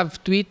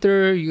have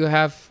Twitter, you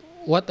have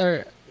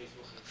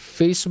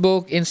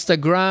Facebook,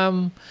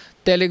 Instagram,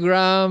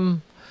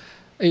 Telegram.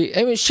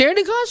 I mean, share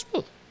the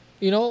gospel.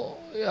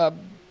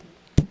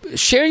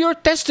 Share your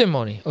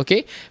testimony,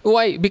 okay?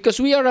 Why?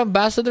 Because we are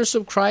ambassadors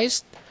of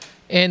Christ,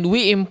 and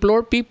we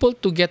implore people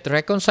to get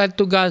reconciled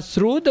to God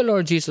through the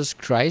Lord Jesus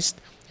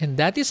Christ. And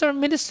that is our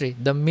ministry,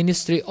 the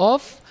ministry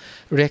of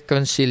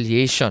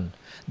reconciliation.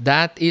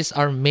 That is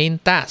our main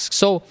task.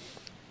 So,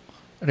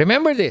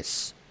 remember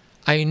this.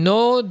 I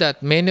know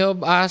that many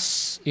of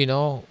us,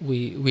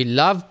 we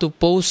love to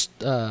post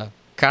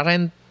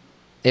current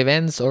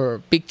events or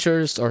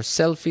pictures or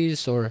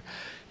selfies or,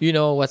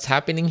 what's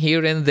happening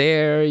here and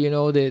there.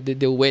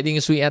 The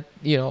weddings we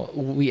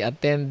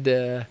attend,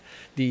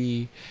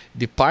 the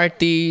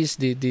parties,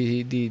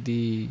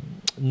 the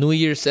New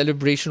Year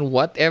celebration,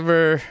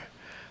 whatever.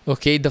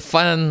 Okay, the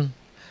fun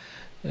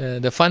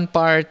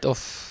part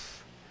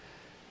of,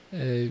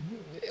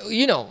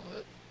 you know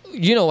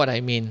what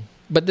I mean.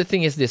 But the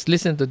thing is this,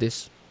 listen to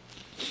this.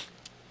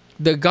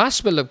 The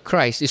gospel of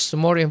Christ is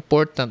more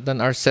important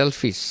than our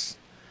selfies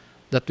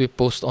that we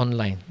post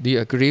online. Do you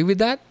agree with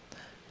that?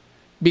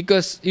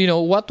 Because,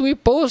 what we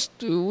post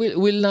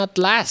will not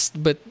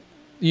last, but,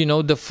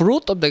 the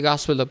fruit of the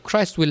gospel of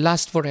Christ will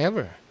last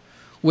forever.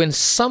 When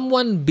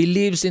someone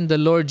believes in the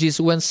Lord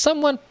Jesus, when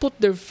someone put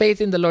their faith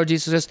in the Lord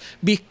Jesus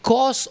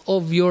because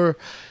of your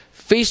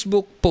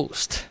Facebook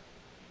post,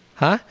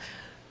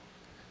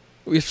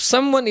 if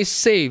someone is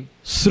saved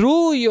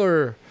through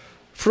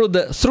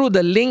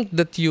the link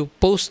that you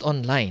post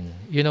online,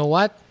 you know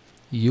what?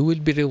 You will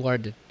be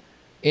rewarded.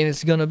 And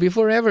it's going to be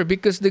forever,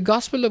 because the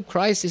gospel of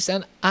Christ is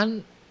an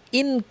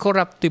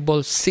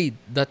incorruptible seed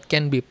that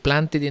can be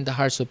planted in the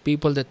hearts of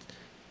people that,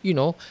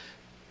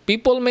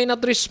 people may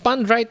not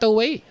respond right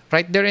away,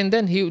 right there and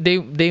then.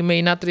 They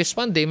may not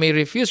respond, they may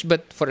refuse,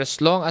 but for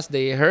as long as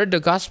they heard the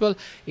gospel,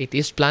 it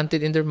is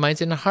planted in their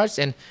minds and hearts,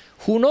 and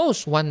who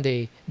knows, one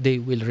day they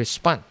will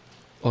respond.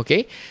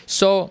 Okay?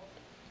 So,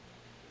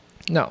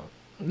 now,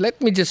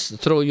 let me just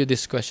throw you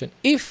this question.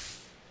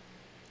 If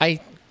I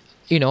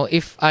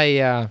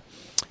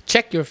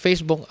check your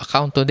Facebook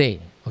account today,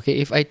 okay,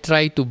 if I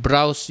try to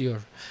browse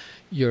your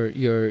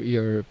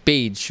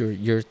page,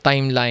 your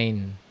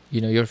timeline,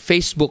 your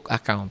Facebook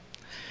account,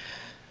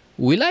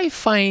 will I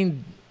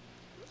find,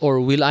 or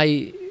will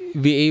I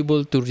be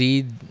able to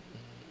read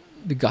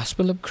the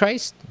gospel of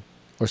Christ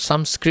or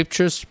some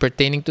scriptures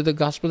pertaining to the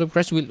gospel of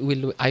Christ?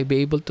 Will I be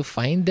able to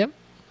find them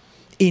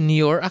in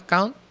your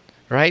account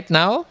right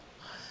now?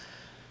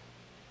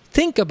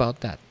 Think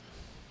about that.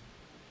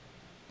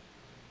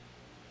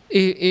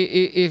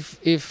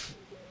 If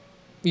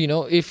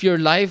your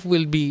life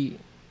will be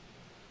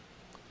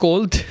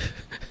cold,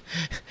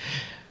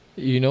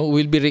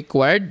 will be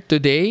required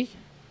today,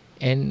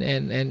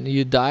 and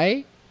you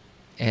die,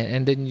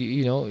 and then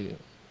you'll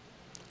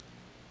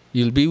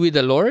be with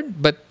the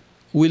Lord, but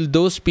will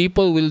those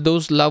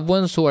loved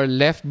ones who are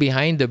left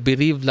behind, the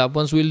bereaved loved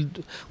ones, will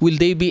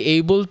they be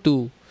able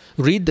to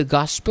read the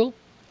gospel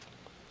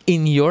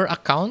in your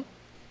account?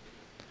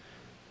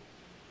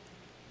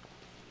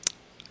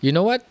 You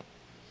know what?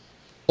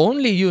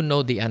 Only you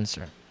know the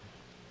answer,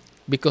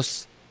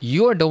 because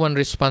you are the one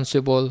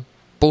responsible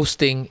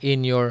posting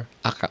in your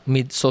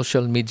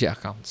social media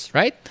accounts,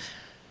 right?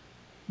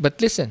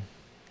 But listen,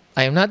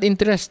 I am not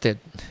interested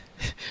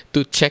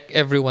to check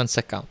everyone's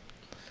account.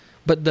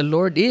 But the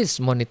Lord is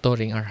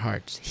monitoring our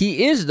hearts.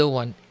 He is the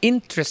one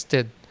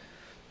interested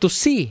to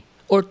see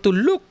or to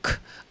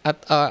look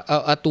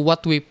at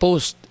what we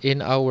post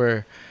in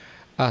our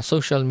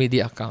social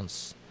media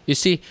accounts. You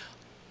see,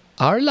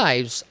 our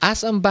lives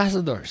as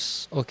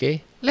ambassadors,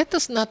 okay, let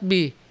us not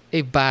be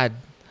a bad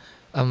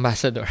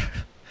ambassador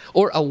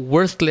or a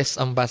worthless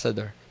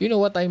ambassador. You know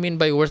what I mean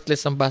by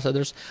worthless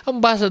ambassadors?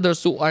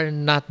 Ambassadors who are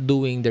not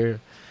doing their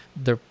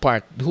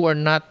part, who are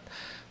not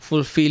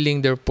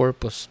fulfilling their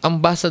purpose.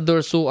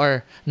 Ambassadors who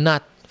are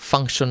not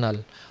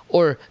functional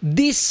or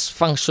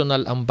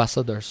dysfunctional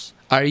ambassadors.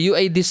 Are you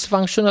a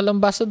dysfunctional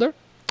ambassador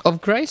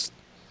of Christ?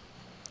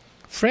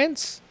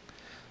 Friends,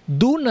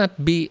 do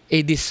not be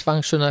a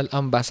dysfunctional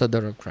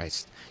ambassador of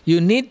Christ. You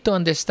need to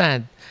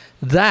understand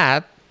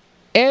that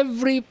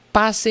every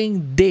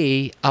passing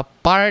day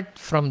apart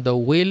from the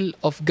will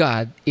of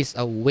God is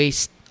a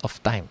waste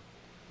of time.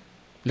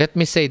 Let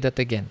me say that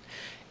again.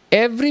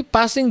 Every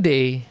passing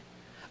day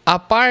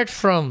apart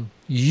from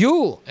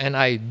you and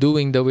I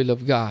doing the will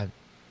of God,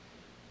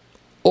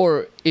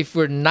 or if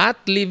we're not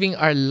living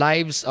our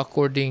lives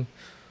according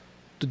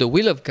to the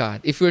will of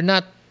God,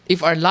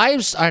 if our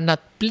lives are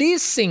not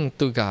pleasing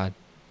to God,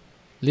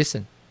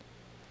 listen,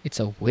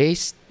 it's a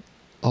waste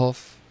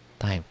of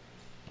time.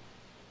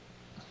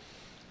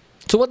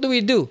 So what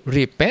do?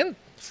 Repent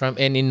from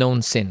any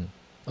known sin.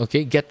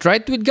 Okay? Get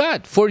right with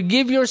God.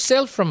 Forgive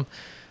yourself from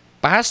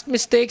past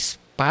mistakes,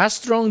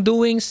 past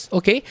wrongdoings.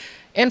 Okay?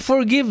 And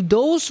forgive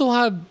those who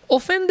have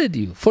offended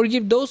you.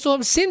 Forgive those who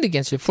have sinned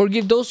against you.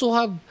 Forgive those who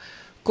have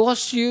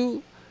caused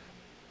you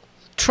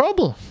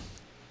trouble.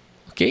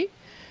 Okay?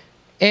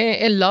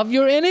 And love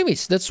your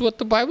enemies. That's what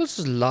the Bible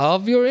says.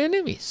 Love your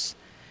enemies.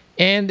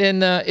 And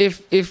then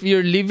if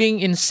you're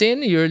living in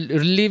sin, you're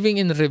living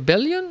in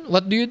rebellion,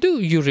 what do?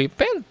 You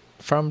repent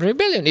from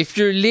rebellion. If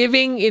you're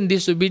living in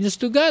disobedience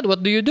to God,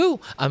 what do?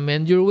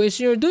 Amend your ways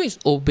and your doings.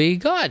 Obey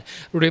God.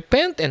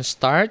 Repent and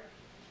start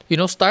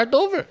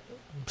over.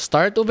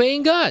 Start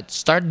obeying God.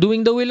 Start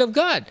doing the will of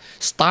God.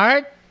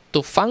 Start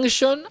to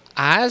function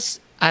as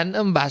an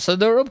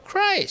ambassador of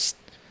Christ.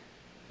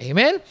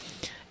 Amen?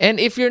 And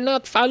if you're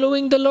not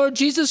following the Lord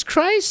Jesus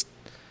Christ,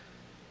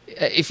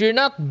 if you're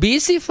not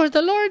busy for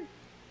the Lord,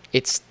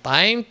 it's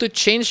time to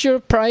change your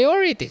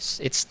priorities.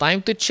 It's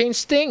time to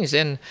change things.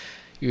 And,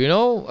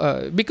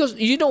 because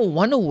you don't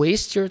want to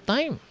waste your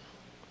time.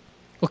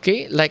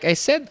 Okay? Like I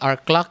said, our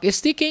clock is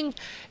ticking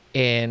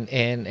and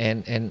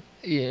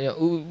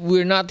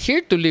we're not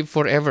here to live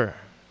forever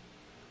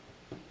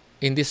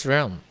in this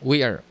realm.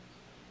 We are.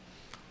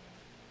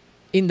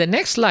 In the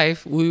next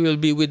life, we will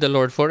be with the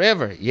Lord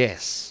forever.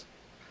 Yes.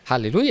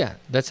 Hallelujah.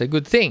 That's a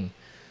good thing.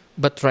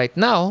 But right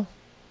now,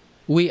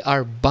 we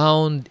are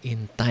bound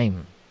in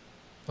time.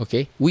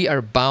 Okay? We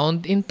are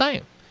bound in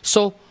time.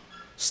 So,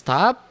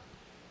 stop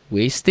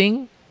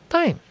wasting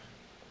time.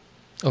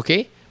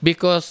 Okay?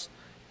 Because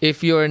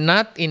if you're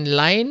not in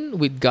line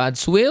with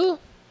God's will,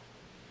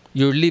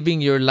 you're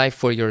living your life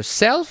for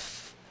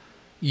yourself,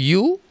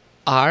 you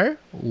are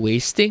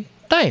wasting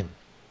time.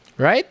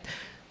 Right?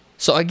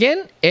 So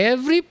again,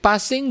 every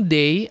passing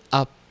day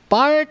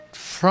apart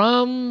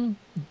from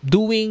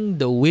doing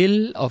the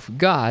will of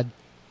God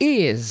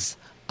is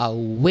a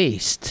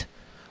waste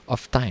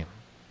of time.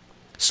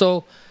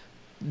 So,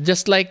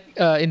 just like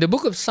in the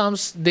book of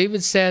Psalms,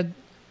 David said,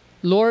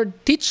 Lord,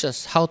 teach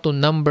us how to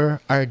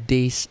number our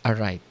days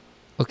aright.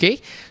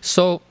 Okay?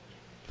 So,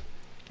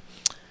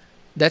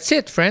 that's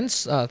it,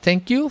 friends.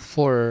 Thank you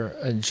for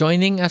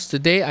joining us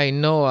today. I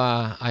know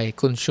I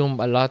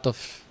consumed a lot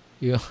of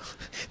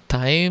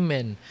time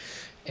and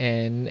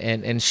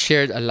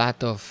shared a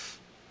lot of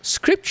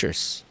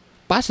scriptures,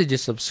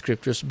 passages of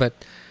scriptures, but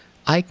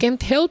I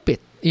can't help it.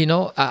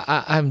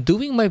 I'm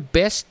doing my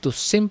best to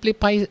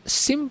simplify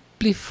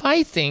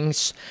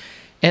things.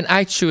 And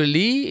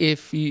actually,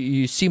 if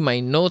you see my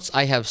notes,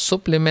 I have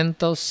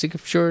supplemental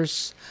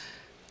scriptures,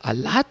 a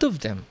lot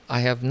of them.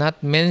 I have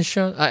not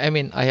mentioned.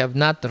 I have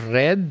not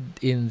read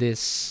in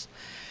this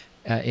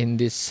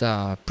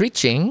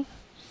preaching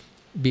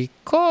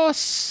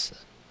because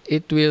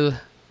it will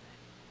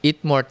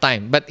eat more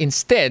time. But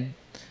instead,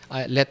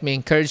 let me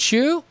encourage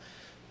you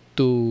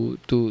to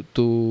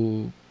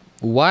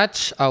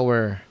watch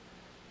our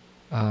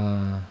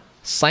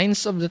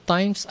Signs of the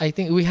Times. I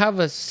think we have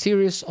a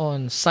series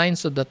on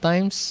Signs of the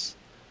Times.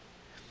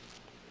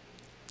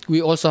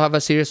 We also have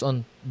a series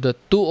on the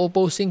two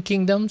opposing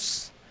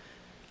kingdoms.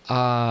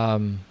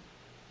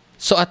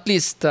 So at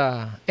least,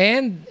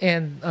 and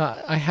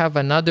I have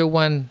another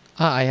one.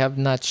 I have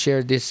not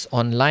shared this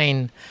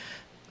online,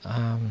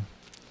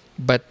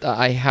 but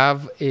I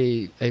have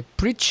a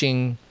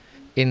preaching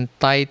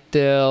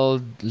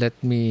entitled,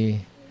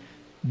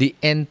 The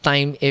End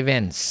Time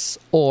Events,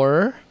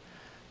 or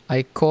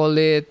I call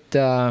it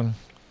the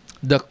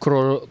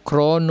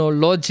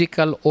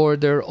chronological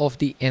order of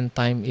the end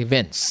time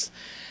events.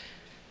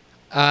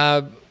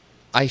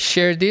 I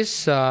share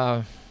this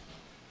on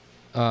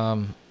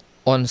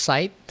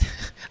site.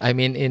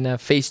 In a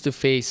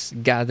face-to-face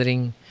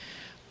gathering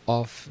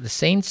of the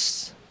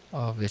saints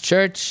of the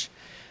church,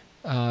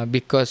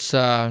 because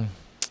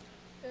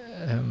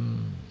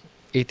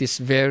it is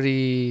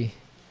very,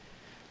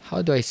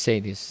 how do I say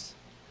this?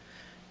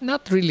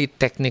 not really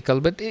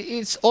technical, but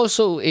it's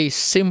also a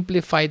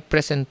simplified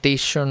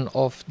presentation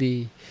of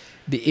the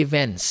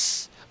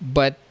events.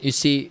 But you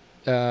see,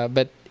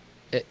 but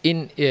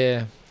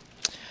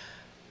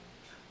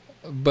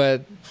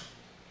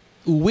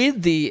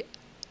with the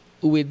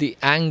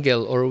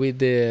angle or with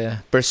the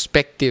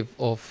perspective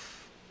of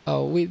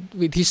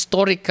with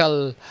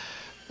historical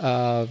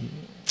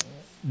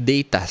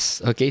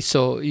datas. Okay,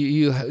 so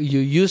you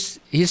use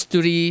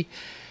history,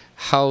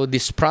 how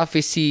this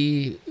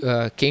prophecy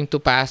came to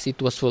pass,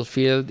 it was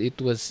fulfilled, it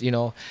was,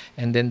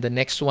 and then the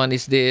next one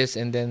is this,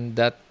 and then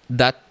that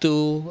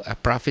too, a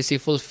prophecy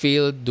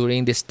fulfilled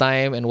during this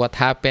time, and what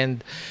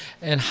happened,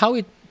 and how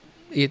it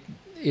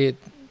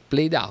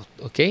played out.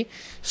 Okay,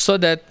 so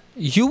that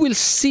you will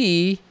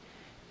see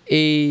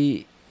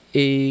a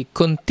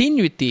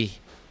continuity,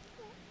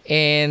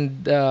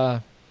 and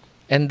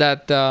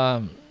that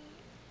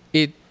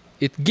it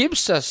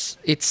gives us,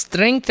 it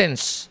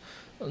strengthens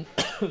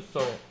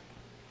so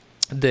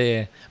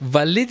the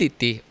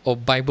validity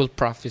of Bible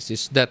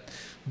prophecies, that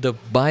the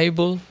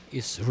Bible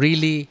is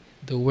really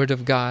the Word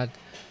of God.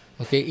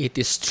 Okay, it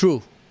is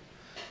true,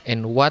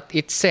 and what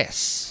it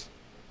says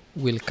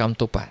will come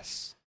to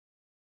pass.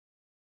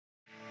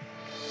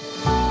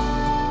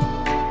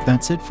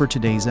 That's it for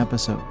today's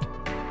episode.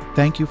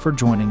 Thank you for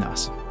joining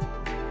us.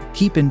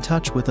 Keep in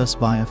touch with us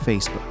via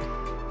Facebook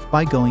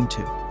by going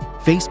to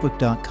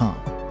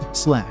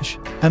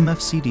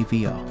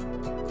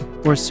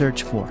facebook.com/MFCDVO or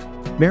search for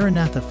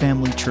Maranatha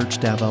Family Church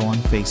Davao on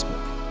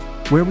Facebook,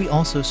 where we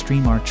also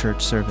stream our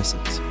church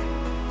services.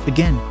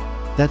 Again,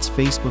 that's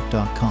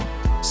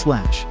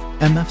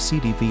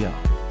facebook.com/MFCDVO.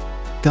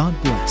 God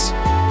bless.